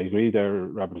I agree there,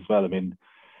 Robert, as well. I mean,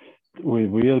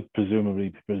 we'll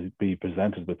presumably be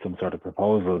presented with some sort of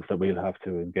proposals that we'll have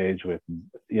to engage with,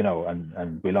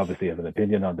 and we'll obviously have an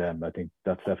opinion on them. I think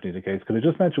that's definitely the case. Could I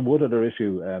just mention one other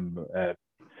issue, and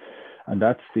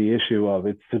that's the issue of,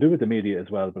 it's to do with the media as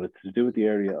well, but it's to do with the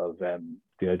area of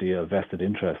the idea of vested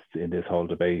interests in this whole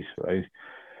debate, right?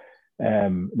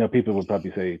 Now, people would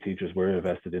probably say teachers were a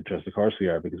vested interest. Of course we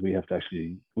are, because we have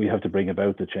to bring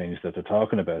about the change that they're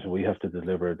talking about, and we have to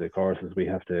deliver the courses, we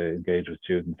have to engage with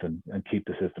students and keep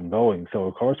the system going. So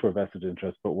of course we're vested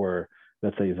interest, but we're,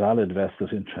 let's say, valid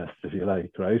vested interest, if you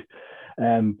like, right?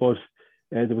 But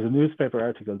there was a newspaper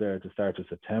article there at the start of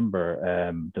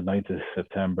September, the 9th of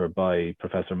September, by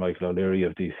Professor Michael O'Leary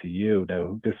of DCU.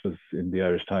 Now, this was in the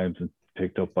Irish Times and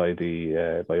picked up by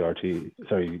the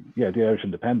Irish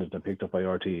Independent, and picked up by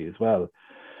RT as well.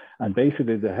 And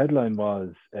basically the headline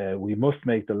was, we must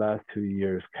make the last 2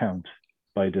 years count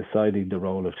by deciding the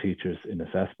role of teachers in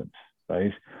assessment,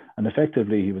 right? And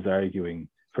effectively he was arguing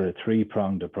for a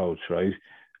three-pronged approach, right?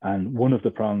 And one of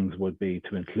the prongs would be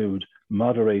to include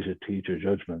moderated teacher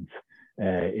judgments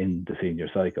in the senior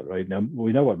cycle, right? Now,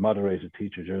 we know what moderated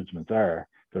teacher judgments are.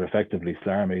 They're effectively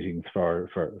SLAR meetings for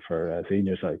a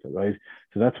senior cycle, right?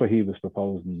 So that's what he was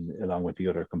proposing, along with the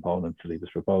other components that he was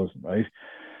proposing, right?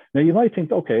 Now, you might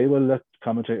think, okay, well, let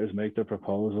commentators make their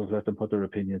proposals, let them put their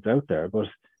opinions out there. But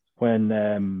when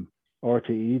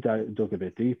RTE dug a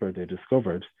bit deeper, they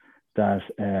discovered that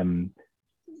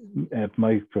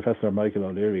Professor Michael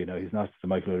O'Leary, now he's not the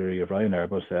Michael O'Leary of Ryanair,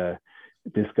 but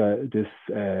this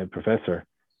professor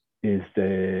is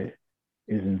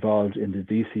involved in the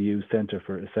DCU Centre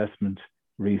for Assessment,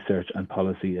 Research and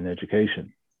Policy in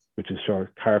Education, which is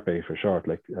short CARPE for short,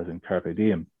 like as in Carpe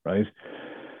Diem, right?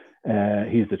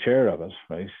 He's the chair of it,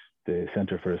 right? The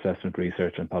Centre for Assessment,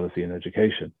 Research and Policy in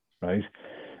Education, right?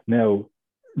 Now,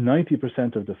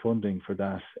 90% of the funding for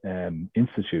that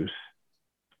institute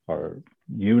or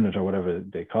unit or whatever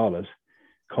they call it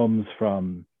comes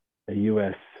from a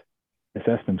US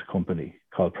assessment company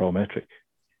called Prometric,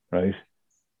 right?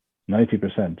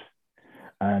 90%.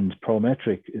 And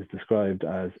Prometric is described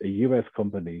as a US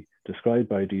company described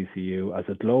by DCU as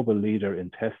a global leader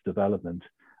in test development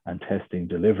and testing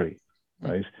delivery,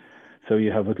 right? So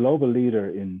you have a global leader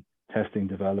in test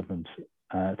development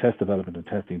and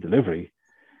testing delivery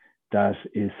that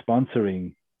is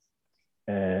sponsoring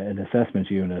an assessment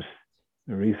unit,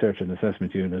 a research and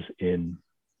assessment unit in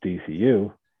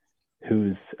DCU,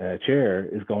 whose chair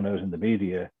is going out in the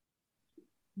media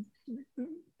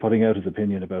putting out his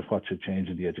opinion about what should change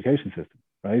in the education system,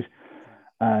 right?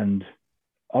 And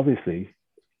obviously,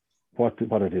 what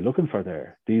are they looking for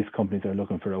there? These companies are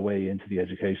looking for a way into the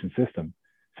education system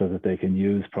so that they can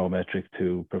use Prometric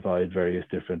to provide various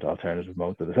different alternative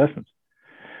modes of assessment.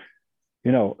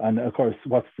 And of course,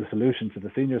 what's the solution to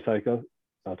the senior cycle?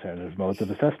 Alternative modes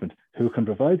of assessment. Who can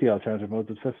provide the alternative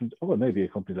modes of assessment? Oh, well, maybe a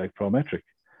company like Prometric,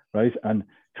 right? And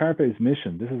CARPE's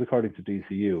mission, this is according to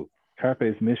DCU,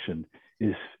 CARPE's mission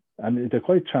is, and they're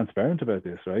quite transparent about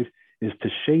this, right, is to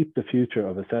shape the future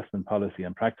of assessment policy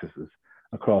and practices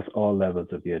across all levels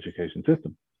of the education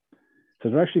system. So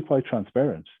they're actually quite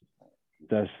transparent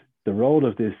that the role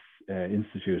of this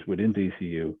institute within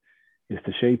DCU is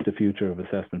to shape the future of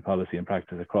assessment policy and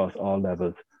practice across all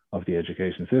levels of the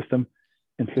education system,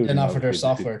 including... And offer their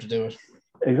software to do it.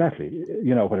 Exactly.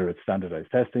 Whether it's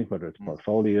standardized testing, whether it's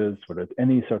portfolios, whether it's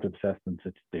any sort of assessments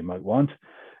that they might want.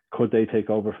 Could they take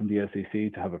over from the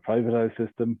SEC to have a privatized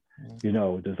system?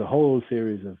 There's a whole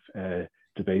series of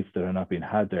debates that are not being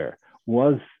had there.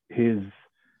 Was his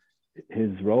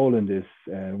role in this,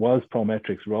 was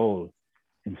Prometric's role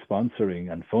in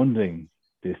sponsoring and funding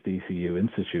this DCU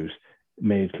Institute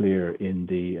made clear in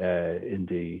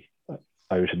the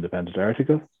Irish Independent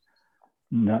article?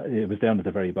 No, it was down at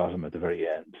the very bottom, at the very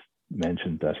end,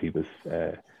 mentioned that he was...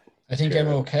 I think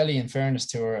Emma O'Kelly, in fairness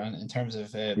to her, and in terms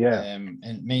of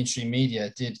in mainstream media,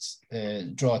 did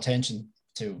draw attention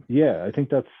to. Yeah, I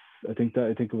think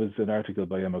it was an article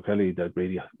by Emma O'Kelly that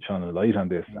really shone a light on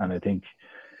this, and I think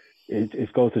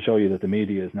it goes to show you that the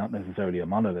media is not necessarily a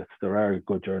monolith. There are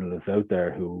good journalists out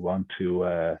there who want to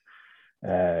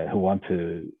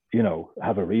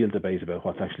have a real debate about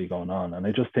what's actually going on, and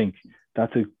I just think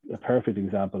that's a perfect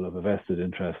example of a vested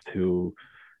interest who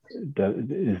that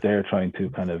is there trying to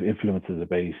kind of influence the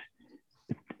debate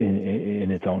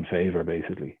in its own favor,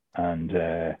 basically, and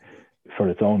for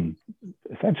its own,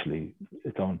 essentially,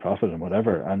 its own profit and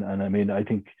whatever. And I mean, I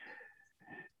think,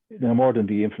 more than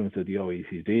the influence of the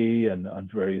OECD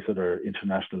and various other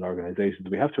international organizations,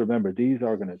 we have to remember these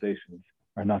organizations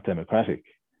are not democratic.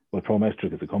 Well,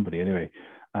 Prometric is a company anyway,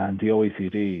 and the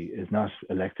OECD is not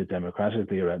elected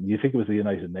democratically. You think it was the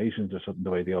United Nations or something, the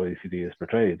way the OECD is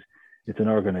portrayed. It's an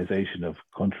organization of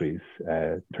countries,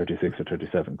 36 or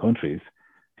 37 countries,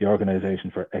 the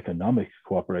Organization for Economic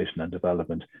Cooperation and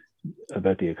Development,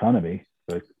 about the economy,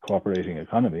 about cooperating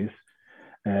economies,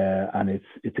 and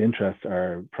its interests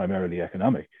are primarily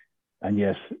economic, and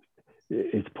yet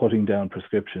it's putting down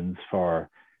prescriptions for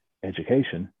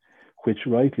education, which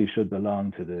rightly should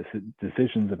belong to the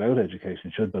decisions about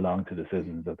education should belong to the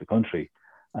citizens of the country,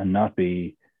 and not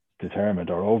be determined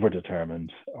or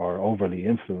over-determined or overly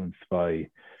influenced by,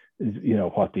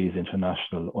 what these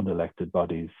international unelected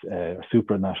bodies,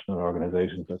 supranational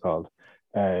organizations are called,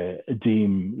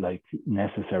 deem like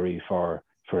necessary for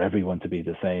everyone to be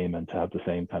the same and to have the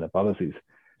same kind of policies.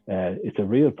 It's a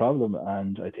real problem,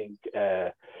 and I think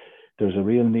there's a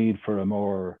real need for a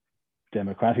more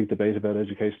democratic debate about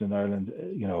education in Ireland,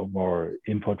 more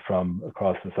input from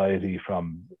across society,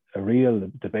 from a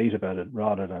real debate about it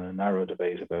rather than a narrow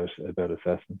debate about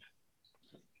assessments.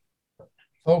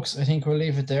 Folks, I think we'll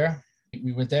leave it there.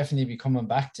 We will definitely be coming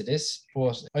back to this,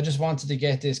 but I just wanted to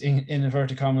get this in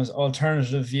inverted commas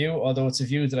alternative view, although it's a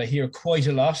view that I hear quite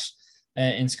a lot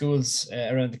in schools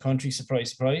around the country.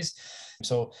 Surprise, surprise.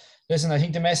 So listen, I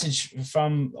think the message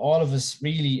from all of us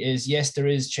really is, yes, there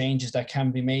is changes that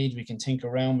can be made. We can think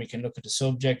around, we can look at the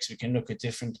subjects, we can look at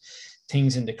different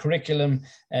things in the curriculum.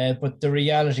 But the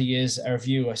reality is, our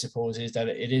view, I suppose, is that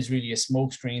it is really a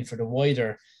smokescreen for the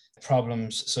wider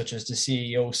problems, such as the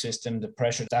CEO system, the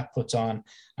pressure that puts on,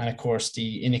 and of course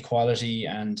the inequality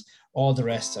and all the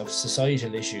rest of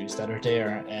societal issues that are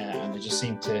there. And they just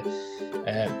seem to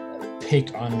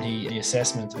pick on the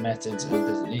assessment methods and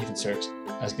the Leaving Cert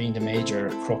as being the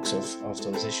major crux of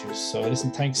those issues. So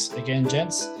listen, thanks again,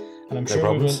 gents, and I'm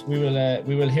sure we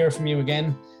will hear from you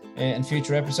again in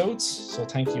future episodes. So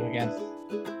thank you again.